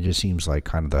particular, and it just seems like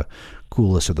kind of the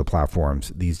coolest of the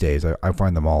platforms these days. I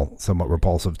find them all somewhat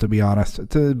repulsive, to be honest,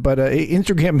 but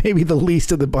Instagram may be the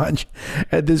least of the bunch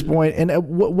at this point. And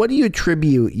what do you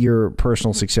attribute your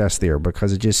personal success there?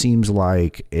 Because it just seems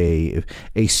like a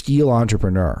steel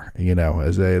entrepreneur,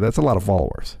 that's a lot of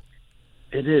followers.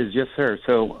 It is, yes, sir.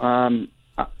 So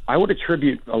I would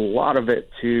attribute a lot of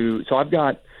it to, so I've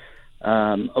got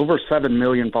over 7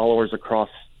 million followers across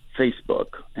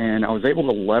Facebook, and I was able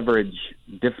to leverage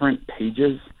different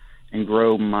pages and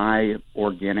grow my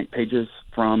organic pages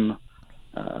from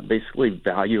basically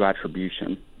value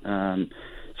attribution.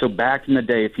 So back in the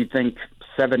day, if you think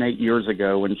 7-8 years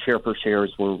ago when share per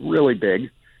shares were really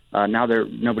big, now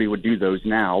nobody would do those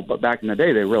now, but back in the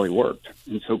day they really worked.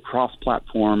 And so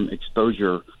cross-platform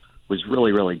exposure was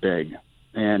really, really big.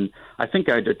 And I think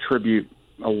I'd attribute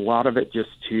a lot of it just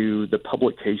to the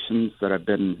publications that I've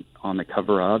been on the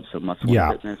cover of. So Muscle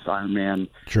and Fitness, Iron Man,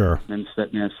 sure, Men's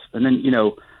Fitness. And then,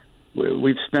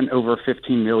 we've spent over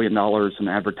 $15 million in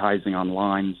advertising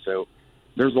online. So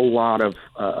there's a lot of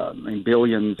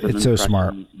billions of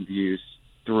impressions and views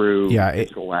through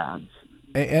digital ads.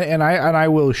 And I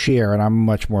will share, and I'm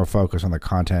much more focused on the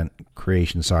content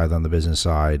creation side than the business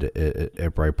side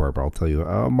at Breitbart, but I'll tell you,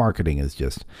 marketing is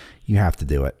just, you have to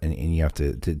do it, and you have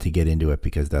to get into it,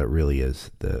 because that really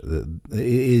is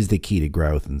the key to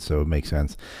growth. And so it makes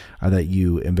sense that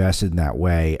you invested in that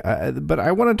way. But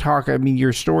I want to talk,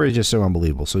 your story is just so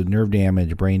unbelievable. So nerve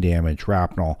damage, brain damage,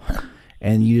 shrapnel,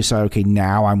 and you decide, okay,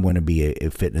 now I'm going to be a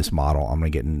fitness model. I'm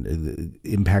going to get in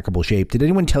impeccable shape. Did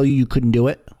anyone tell you couldn't do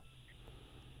it?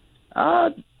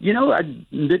 I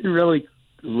didn't really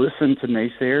listen to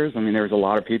naysayers. There was a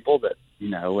lot of people that,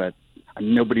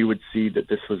 nobody would see that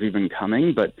this was even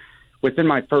coming. But within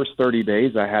my first 30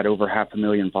 days, I had over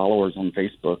 500,000 followers on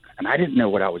Facebook, and I didn't know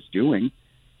what I was doing.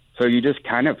 So you just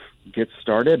kind of gets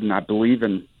started. And I believe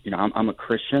in, I'm a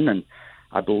Christian, and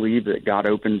I believe that God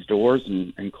opens doors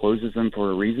and closes them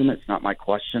for a reason. It's not my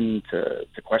question to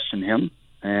question him.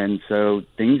 And so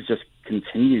things just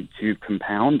continued to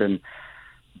compound, and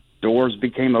doors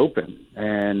became open.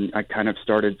 And I kind of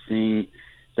started seeing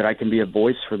that I can be a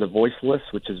voice for the voiceless,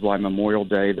 which is why Memorial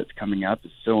Day that's coming up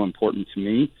is so important to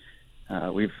me.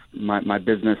 My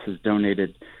business has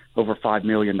donated over $5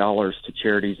 million to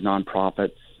charities,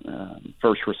 nonprofits,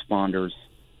 first responders,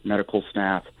 medical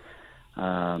staff,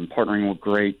 partnering with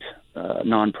great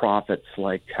nonprofits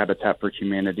like Habitat for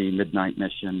Humanity, Midnight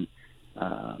Mission,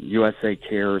 USA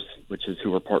Cares, which is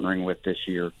who we're partnering with this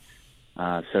year.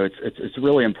 So it's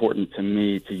really important to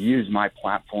me to use my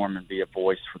platform and be a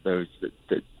voice for those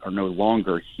that are no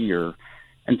longer here,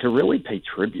 and to really pay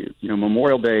tribute.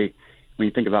 Memorial Day, when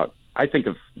you think about, I think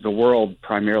of the world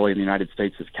primarily in the United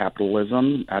States as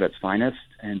capitalism at its finest,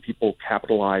 and people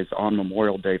capitalize on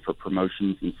Memorial Day for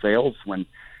promotions and sales when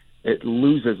it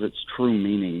loses its true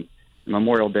meaning.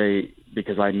 Memorial Day,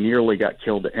 because I nearly got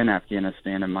killed in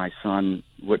Afghanistan and my son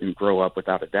wouldn't grow up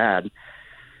without a dad,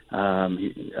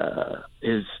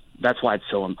 that's why it's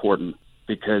so important,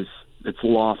 because it's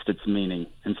lost its meaning.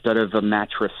 Instead of a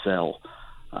mattress sale,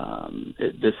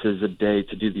 this is a day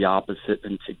to do the opposite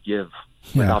and to give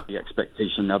without the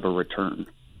expectation of a return.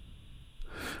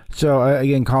 So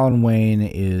again, Colin Wayne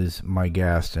is my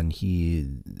guest, and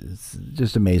it's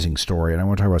just an amazing story. And I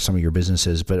want to talk about some of your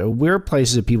businesses, but where are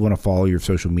places that people want to follow your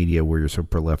social media where you're so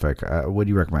prolific? What do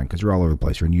you recommend? Because you're all over the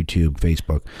place. You're on YouTube,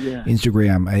 Facebook,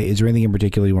 Instagram. Is there anything in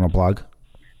particular you want to plug?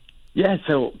 Yeah,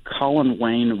 so Colin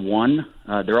Wayne 1.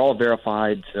 They're all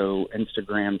verified, so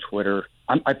Instagram, Twitter.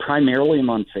 I primarily am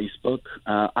on Facebook.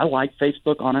 I like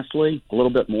Facebook, honestly, a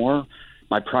little bit more.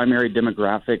 My primary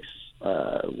demographics,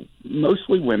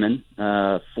 mostly women,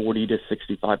 40 to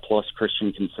 65 plus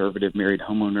Christian conservative married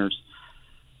homeowners.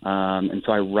 And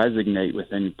so I resonate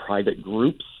within private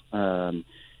groups and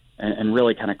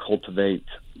really kind of cultivate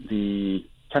the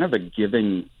kind of a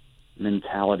giving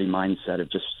mentality mindset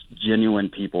of just genuine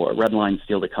people. At Redline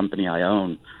Steel, the company I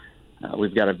own,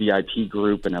 we've got a VIP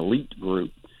group, an elite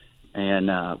group, and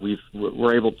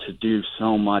we're able to do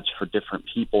so much for different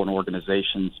people and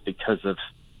organizations because of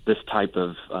this type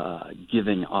of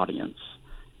giving audience.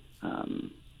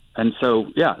 And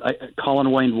so,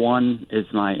 Colin Wayne 1 is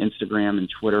my Instagram and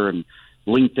Twitter and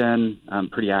LinkedIn. I'm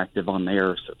pretty active on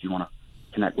there, so if you want to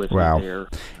connect with me there.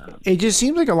 It just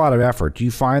seems like a lot of effort. Do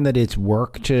you find that it's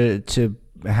work to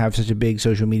have such a big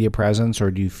social media presence,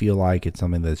 or do you feel like it's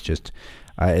something that's just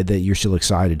that you're still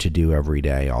excited to do every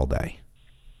day, all day?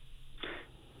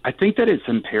 I think that it's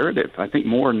imperative. I think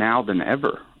more now than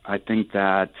ever. I think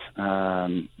that,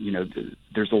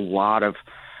 there's a lot of,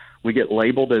 we get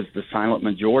labeled as the silent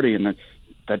majority, and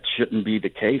that shouldn't be the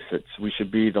case. We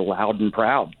should be the loud and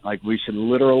proud. Like, we should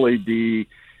literally be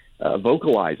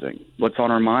vocalizing what's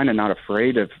on our mind and not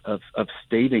afraid of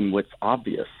stating what's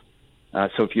obvious.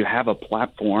 So if you have a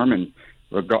platform, and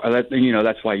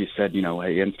that's why you said, hey,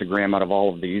 Instagram out of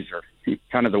all of these are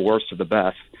kind of the worst of the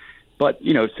best, but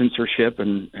censorship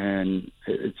and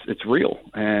it's real.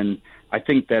 And I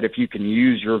think that if you can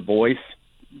use your voice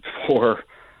for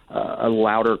a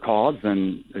louder cause,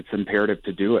 then it's imperative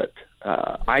to do it.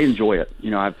 I enjoy it.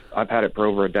 I've had it for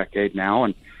over a decade now,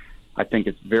 and I think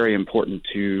it's very important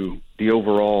to the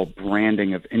overall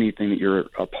branding of anything that you're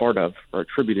a part of or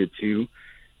attributed to.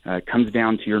 It comes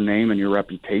down to your name and your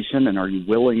reputation, and are you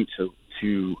willing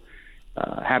to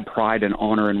have pride and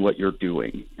honor in what you're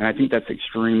doing? And I think that's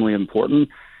extremely important,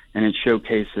 and it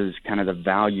showcases kind of the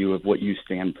value of what you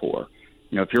stand for.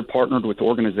 If you're partnered with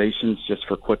organizations just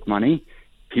for quick money,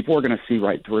 people are going to see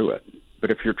right through it. But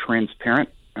if you're transparent,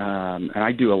 and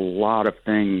I do a lot of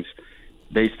things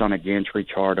based on a gantry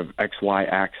chart of XY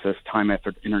axis, time,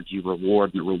 effort, energy,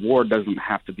 reward, and the reward doesn't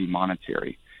have to be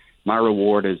monetary. My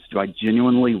reward is, do I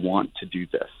genuinely want to do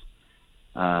this?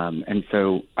 And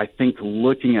so I think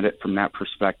looking at it from that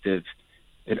perspective,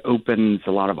 it opens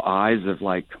a lot of eyes of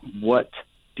like, what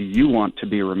do you want to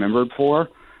be remembered for?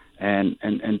 And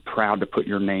proud to put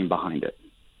your name behind it.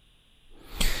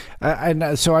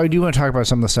 And so I do want to talk about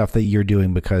some of the stuff that you're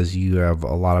doing, because you have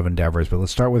a lot of endeavors, but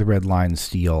let's start with Redline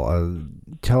Steel.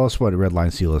 Tell us what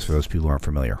Redline Steel is for those people who aren't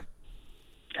familiar.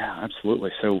 Yeah,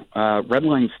 absolutely. So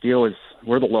Redline Steel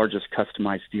we're the largest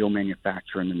customized steel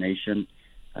manufacturer in the nation.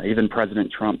 Even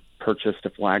President Trump purchased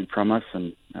a flag from us,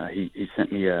 and he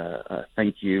sent me a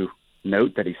thank you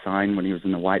note that he signed when he was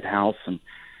in the White House. And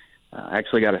I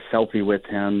actually got a selfie with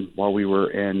him while we were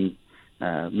in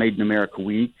Made in America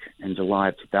Week in July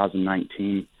of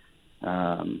 2019.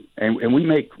 And we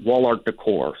make wall art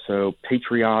decor, so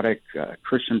patriotic,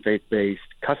 Christian faith-based,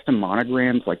 custom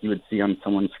monograms like you would see on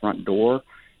someone's front door,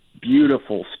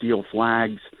 beautiful steel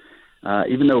flags.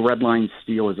 Even though Redline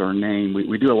Steel is our name,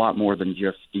 we do a lot more than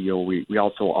just steel. We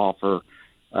also offer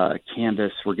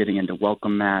canvas. We're getting into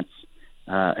welcome mats,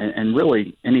 and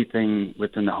really anything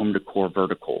within the home decor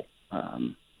vertical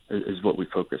is what we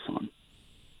focus on.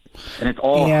 And it's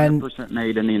all 100%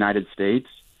 made in the United States.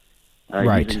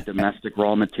 Right. Using domestic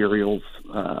raw materials,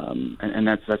 and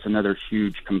that's another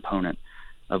huge component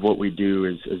of what we do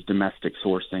is domestic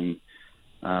sourcing,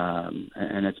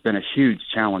 and it's been a huge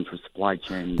challenge with supply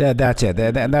chain. That's it.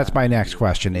 And that's my next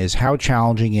question: is how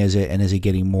challenging is it, and is it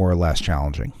getting more or less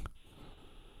challenging?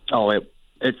 Oh,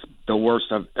 it's the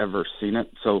worst I've ever seen it.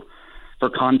 So, for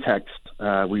context,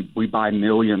 we buy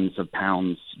millions of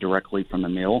pounds directly from the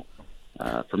mill,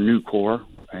 from Nucor,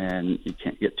 and you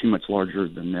can't get too much larger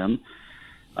than them.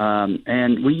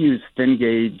 And we use thin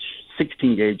gauge,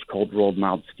 16 gauge cold rolled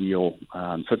mild steel.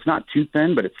 So it's not too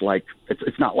thin, but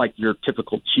it's not like your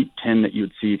typical cheap tin that you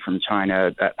would see from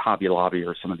China at Hobby Lobby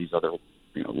or some of these other,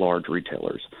 large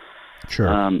retailers. Sure.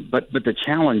 But the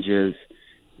challenge is,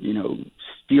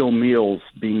 steel mills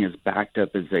being as backed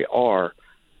up as they are,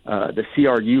 the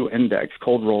CRU index,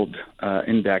 cold rolled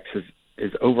index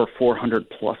is over 400+%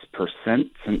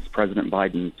 since President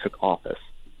Biden took office.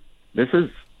 This is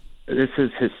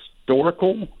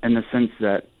historical in the sense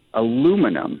that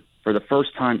aluminum, for the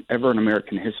first time ever in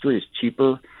American history, is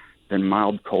cheaper than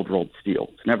mild cold-rolled steel.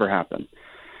 It's never happened.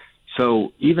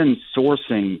 So even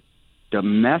sourcing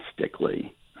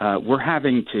domestically, we're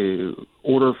having to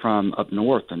order from up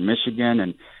north in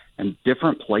Michigan and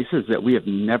different places that we have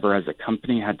never as a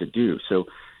company had to do. So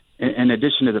in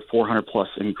addition to the 400+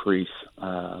 increase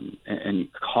in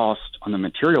cost on the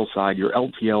material side, your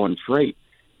LTL and freight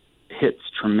hits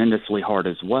tremendously hard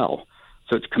as well.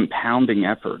 So it's compounding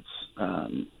efforts.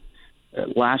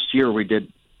 Last year, we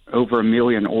did over 1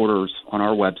 million orders on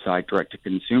our website, direct to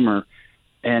consumer,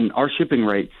 and our shipping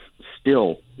rates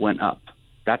still went up.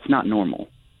 That's not normal.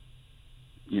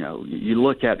 You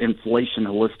look at inflation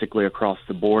holistically across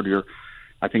the board,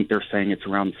 I think they're saying it's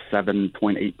around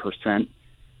 7.8%.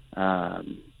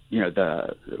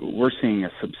 We're seeing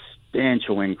a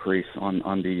substantial increase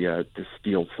on the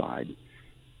steel side,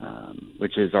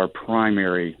 which is our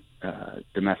primary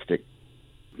domestic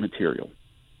material.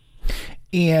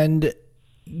 And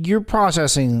you're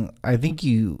processing, I think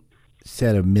you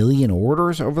said 1 million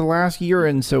orders over the last year.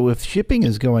 And so if shipping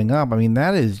is going up,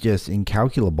 that is just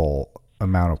incalculable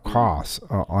amount of costs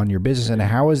on your business. And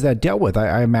how is that dealt with?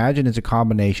 I imagine it's a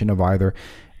combination of either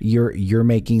you're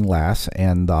making less,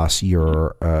 and thus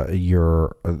you're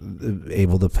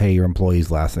able to pay your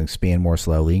employees less and expand more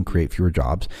slowly and create fewer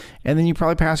jobs, and then you're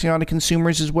probably passing it on to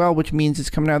consumers as well, which means it's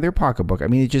coming out of their pocketbook.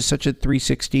 It's just such a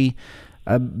 360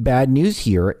 bad news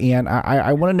here, and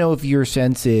I want to know if your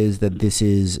sense is that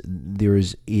there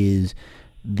is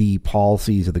the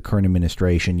policies of the current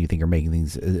administration you think are making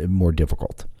things more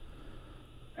difficult.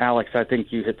 Alex, I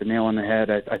think you hit the nail on the head.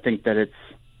 I think that it's,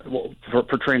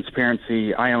 for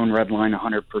transparency, I own Redline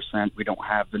 100%. We don't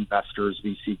have investors,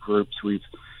 VC groups. We've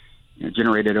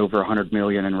generated over $100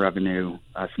 million in revenue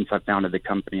since I founded the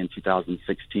company in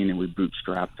 2016, and we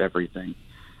bootstrapped everything.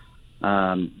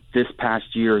 This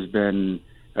past year has been,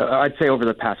 I'd say over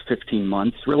the past 15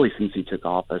 months, really since he took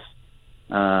office,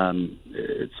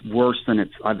 it's worse than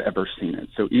I've ever seen it.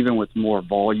 So even with more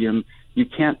volume, you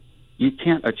can't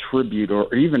attribute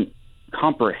or even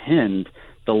comprehend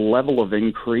the level of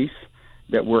increase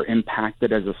that we're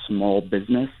impacted as a small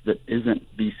business that isn't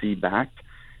VC backed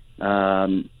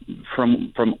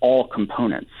from all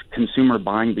components. Consumer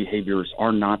buying behaviors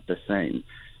are not the same.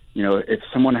 If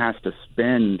someone has to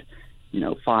spend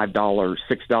 $5,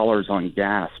 $6 on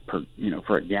gas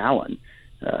for a gallon,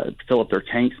 to fill up their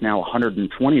tanks now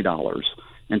 $120.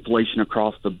 Inflation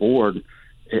across the board,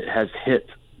 it has hit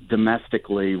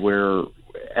domestically where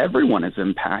everyone is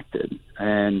impacted.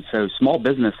 And so small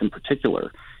business in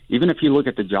particular, even if you look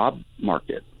at the job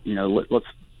market, let's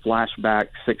flash back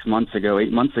 8 months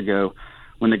ago,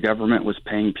 when the government was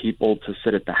paying people to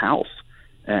sit at the house,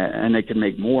 and they could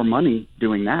make more money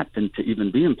doing that than to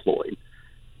even be employed.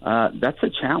 That's a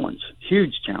challenge,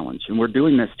 huge challenge. And we're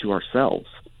doing this to ourselves.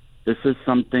 This is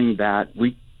something that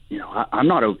I'm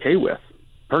not okay with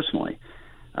personally.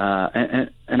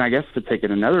 And I guess to take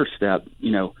it another step,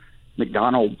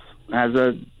 McDonald's has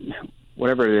a,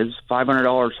 whatever it is,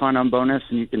 $500 sign-on bonus,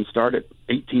 and you can start at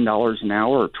 $18 an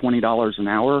hour or $20 an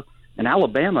hour. In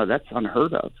Alabama, that's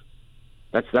unheard of.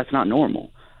 That's not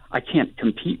normal. I can't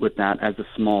compete with that as a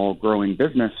small growing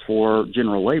business for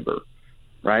general labor.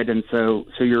 right? And so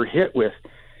you're hit with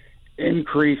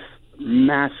increase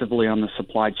massively on the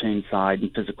supply chain side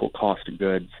and physical cost of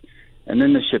goods, and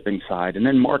then the shipping side, and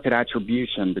then market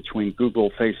attribution between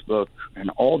Google, Facebook,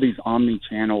 and all these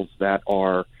omni-channels that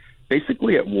are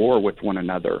basically at war with one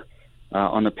another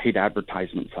on the paid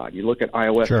advertisement side. You look at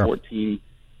iOS 14,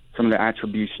 some of the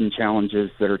attribution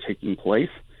challenges that are taking place,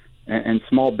 and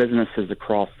small businesses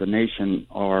across the nation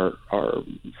are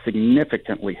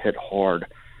significantly hit hard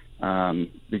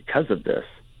because of this.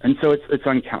 And so it's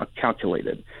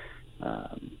uncalculated.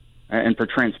 And for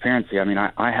transparency, I mean,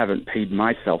 I haven't paid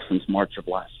myself since March of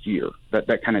last year.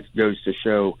 That kind of goes to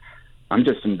show I'm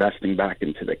just investing back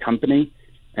into the company,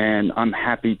 and I'm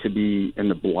happy to be in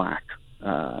the black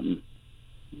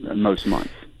most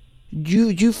months. Do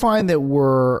you find that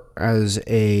we're, as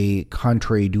a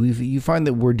country, you find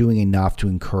that we're doing enough to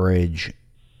encourage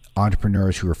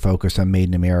entrepreneurs who are focused on Made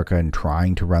in America and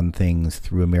trying to run things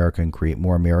through America and create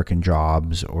more American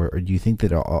jobs? Or do you think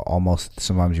that almost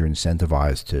sometimes you're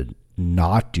incentivized to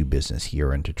not do business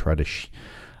here and to try to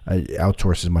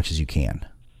outsource as much as you can?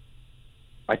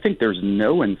 I think there's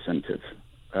no incentive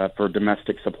for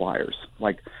domestic suppliers.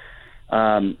 Like,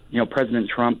 President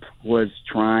Trump was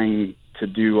trying to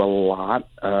do a lot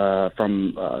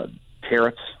from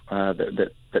tariffs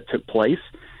that took place.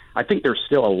 I think there's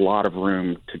still a lot of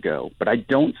room to go, but I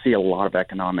don't see a lot of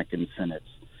economic incentives.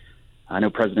 I know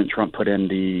President Trump put in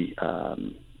the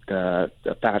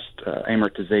fast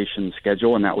amortization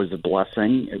schedule, and that was a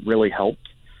blessing. It really helped.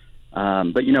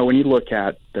 But, when you look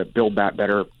at the Build Back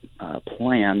Better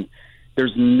plan,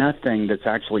 there's nothing that's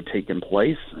actually taken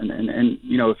place. And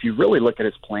if you really look at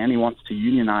his plan, he wants to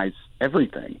unionize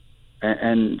everything.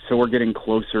 And so we're getting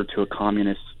closer to a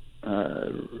communist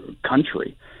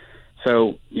country.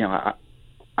 So,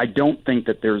 I don't think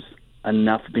that there's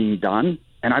enough being done,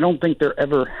 and I don't think there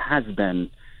ever has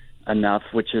been enough,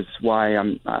 which is why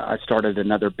I started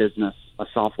another business, a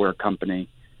software company,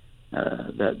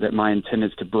 that my intent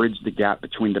is to bridge the gap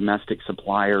between domestic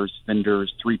suppliers,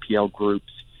 vendors, 3PL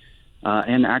groups,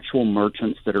 and actual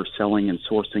merchants that are selling and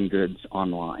sourcing goods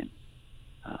online.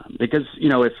 Because,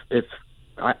 if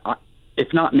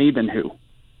not me, then who?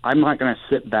 I'm not going to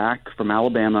sit back from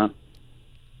Alabama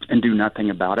and do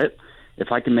nothing about it.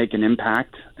 If I can make an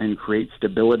impact and create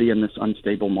stability in this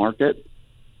unstable market,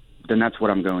 then that's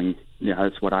what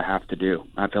that's what I have to do.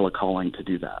 I feel a calling to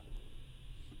do that.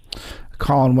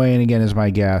 Colin Wayne, again, is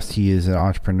my guest. He is an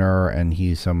entrepreneur, and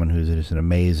he's someone who's just an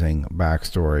amazing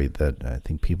backstory that I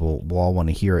think people will all want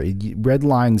to hear.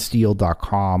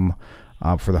 RedlineSteel.com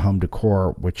for the home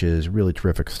decor, which is really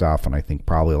terrific stuff. And I think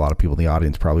probably a lot of people in the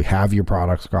audience probably have your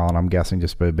products, Colin, I'm guessing,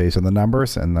 just based on the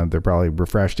numbers. And they're probably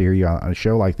refreshed to hear you on a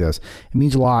show like this. It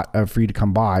means a lot for you to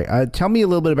come by. Tell me a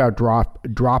little bit about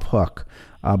DropHook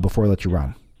before I let you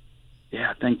run.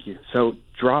 Yeah, thank you. So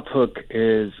DropHook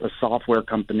is a software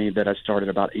company that I started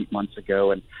about 8 months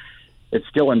ago, and it's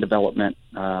still in development.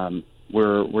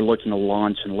 We're looking to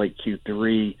launch in late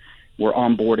Q3. We're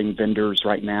onboarding vendors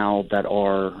right now that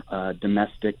are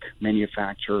domestic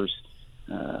manufacturers,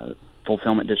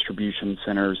 fulfillment distribution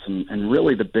centers, and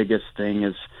really the biggest thing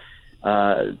is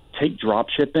take drop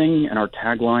shipping, and our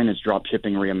tagline is drop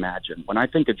shipping reimagined. When I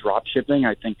think of drop shipping,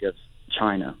 I think of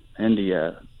China,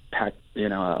 India,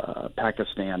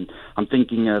 Pakistan. I'm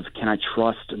thinking of, can I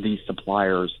trust these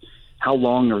suppliers? How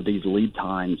long are these lead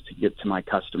times to get to my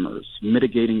customers?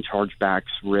 Mitigating chargebacks,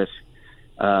 risk.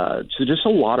 So just a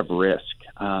lot of risk.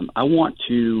 I want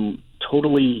to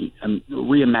totally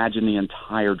reimagine the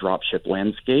entire dropship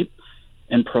landscape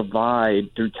and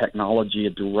provide, through technology,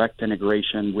 a direct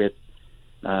integration with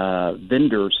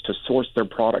vendors to source their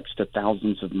products to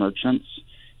thousands of merchants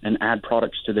and add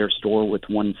products to their store with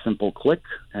one simple click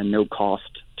and no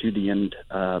cost to the end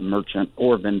merchant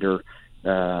or vendor,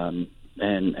 and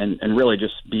really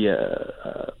just be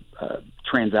a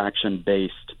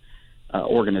transaction-based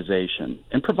organization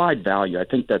and provide value. I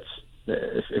think that's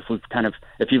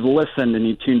if you've listened and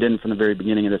you tuned in from the very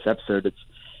beginning of this episode,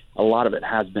 a lot of it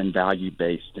has been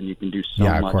value-based, and you can do so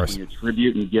much when you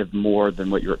attribute and give more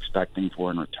than what you're expecting for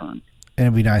in return. And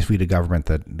it'd be nice if we had a government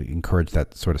that encouraged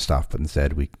that sort of stuff, but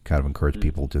instead we kind of encourage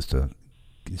people just to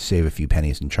save a few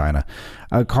pennies in China.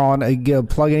 Colin,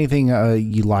 plug anything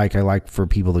you like. I like for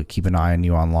people to keep an eye on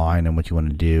you online and what you want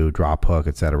to do, DropHook,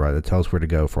 et cetera. Tell us where to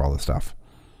go for all this stuff.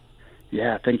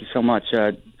 Yeah, thank you so much.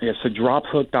 So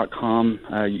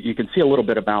drophook.com, you can see a little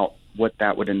bit about what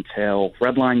that would entail.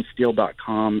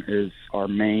 RedlineSteel.com is our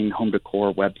main home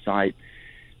decor website.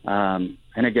 And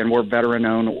again, we're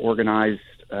veteran-owned, organized,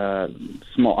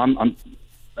 small. I'm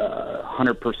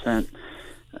 100%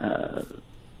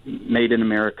 made in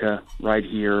America right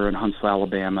here in Huntsville,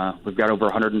 Alabama. We've got over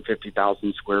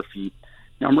 150,000 square feet.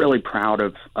 I'm really proud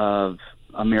of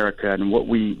America and what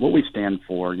we stand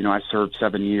for. I served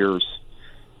 7 years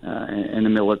in the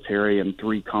military and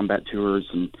 3 combat tours,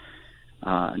 and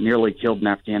nearly killed in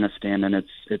Afghanistan. And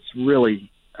it's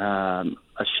really a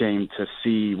shame to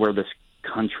see where this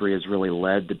country has really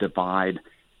led the divide.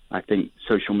 I think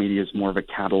social media is more of a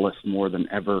catalyst more than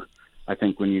ever. I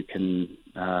think when you can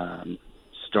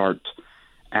start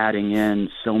adding in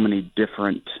so many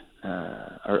different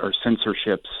or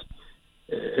censorships,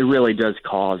 it really does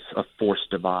cause a forced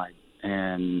divide.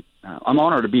 And I'm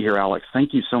honored to be here, Alex.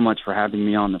 Thank you so much for having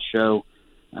me on the show.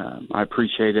 I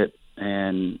appreciate it.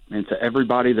 And to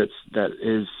everybody that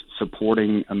is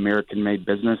supporting American-made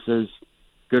businesses,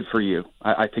 good for you.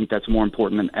 I think that's more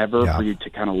important than ever for you to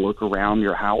kind of look around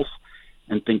your house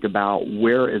and think about,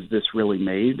 where is this really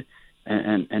made,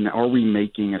 and are we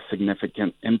making a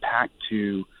significant impact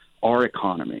to our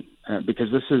economy?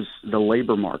 Because this is the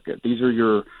labor market. These are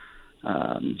your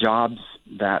jobs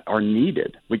that are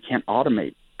needed. We can't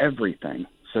automate everything,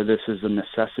 so this is a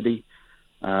necessity.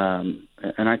 And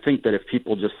I think that if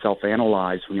people just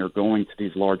self-analyze when you're going to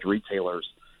these large retailers,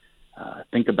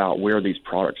 think about where these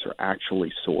products are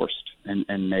actually sourced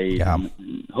and made. Yeah.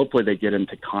 And hopefully they get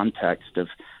into context of,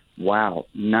 wow,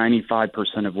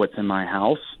 95% of what's in my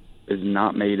house is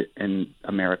not made in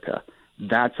America.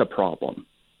 That's a problem.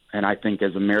 And I think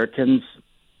as Americans,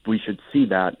 we should see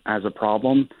that as a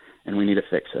problem, and we need to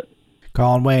fix it.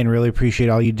 Colin Wayne, really appreciate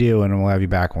all you do, and we'll have you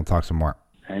back. We'll talk some more.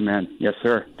 Amen. Yes,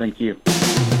 sir. Thank you.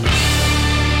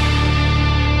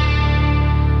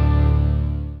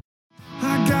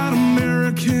 I got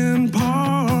American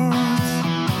parts.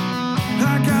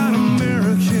 I got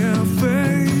American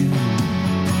faith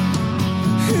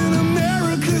in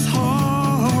America's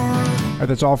heart. All right,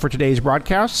 that's all for today's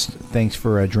broadcast. Thanks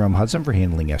for Jerome Hudson for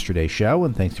handling yesterday's show,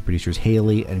 and thanks to producers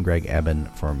Haley and Greg Eben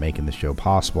for making the show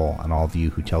possible, and all of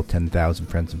you who tell 10,000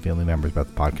 friends and family members about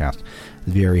the podcast.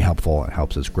 It's very helpful. It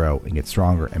helps us grow and get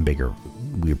stronger and bigger.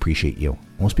 We appreciate you.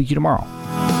 We'll speak to you tomorrow.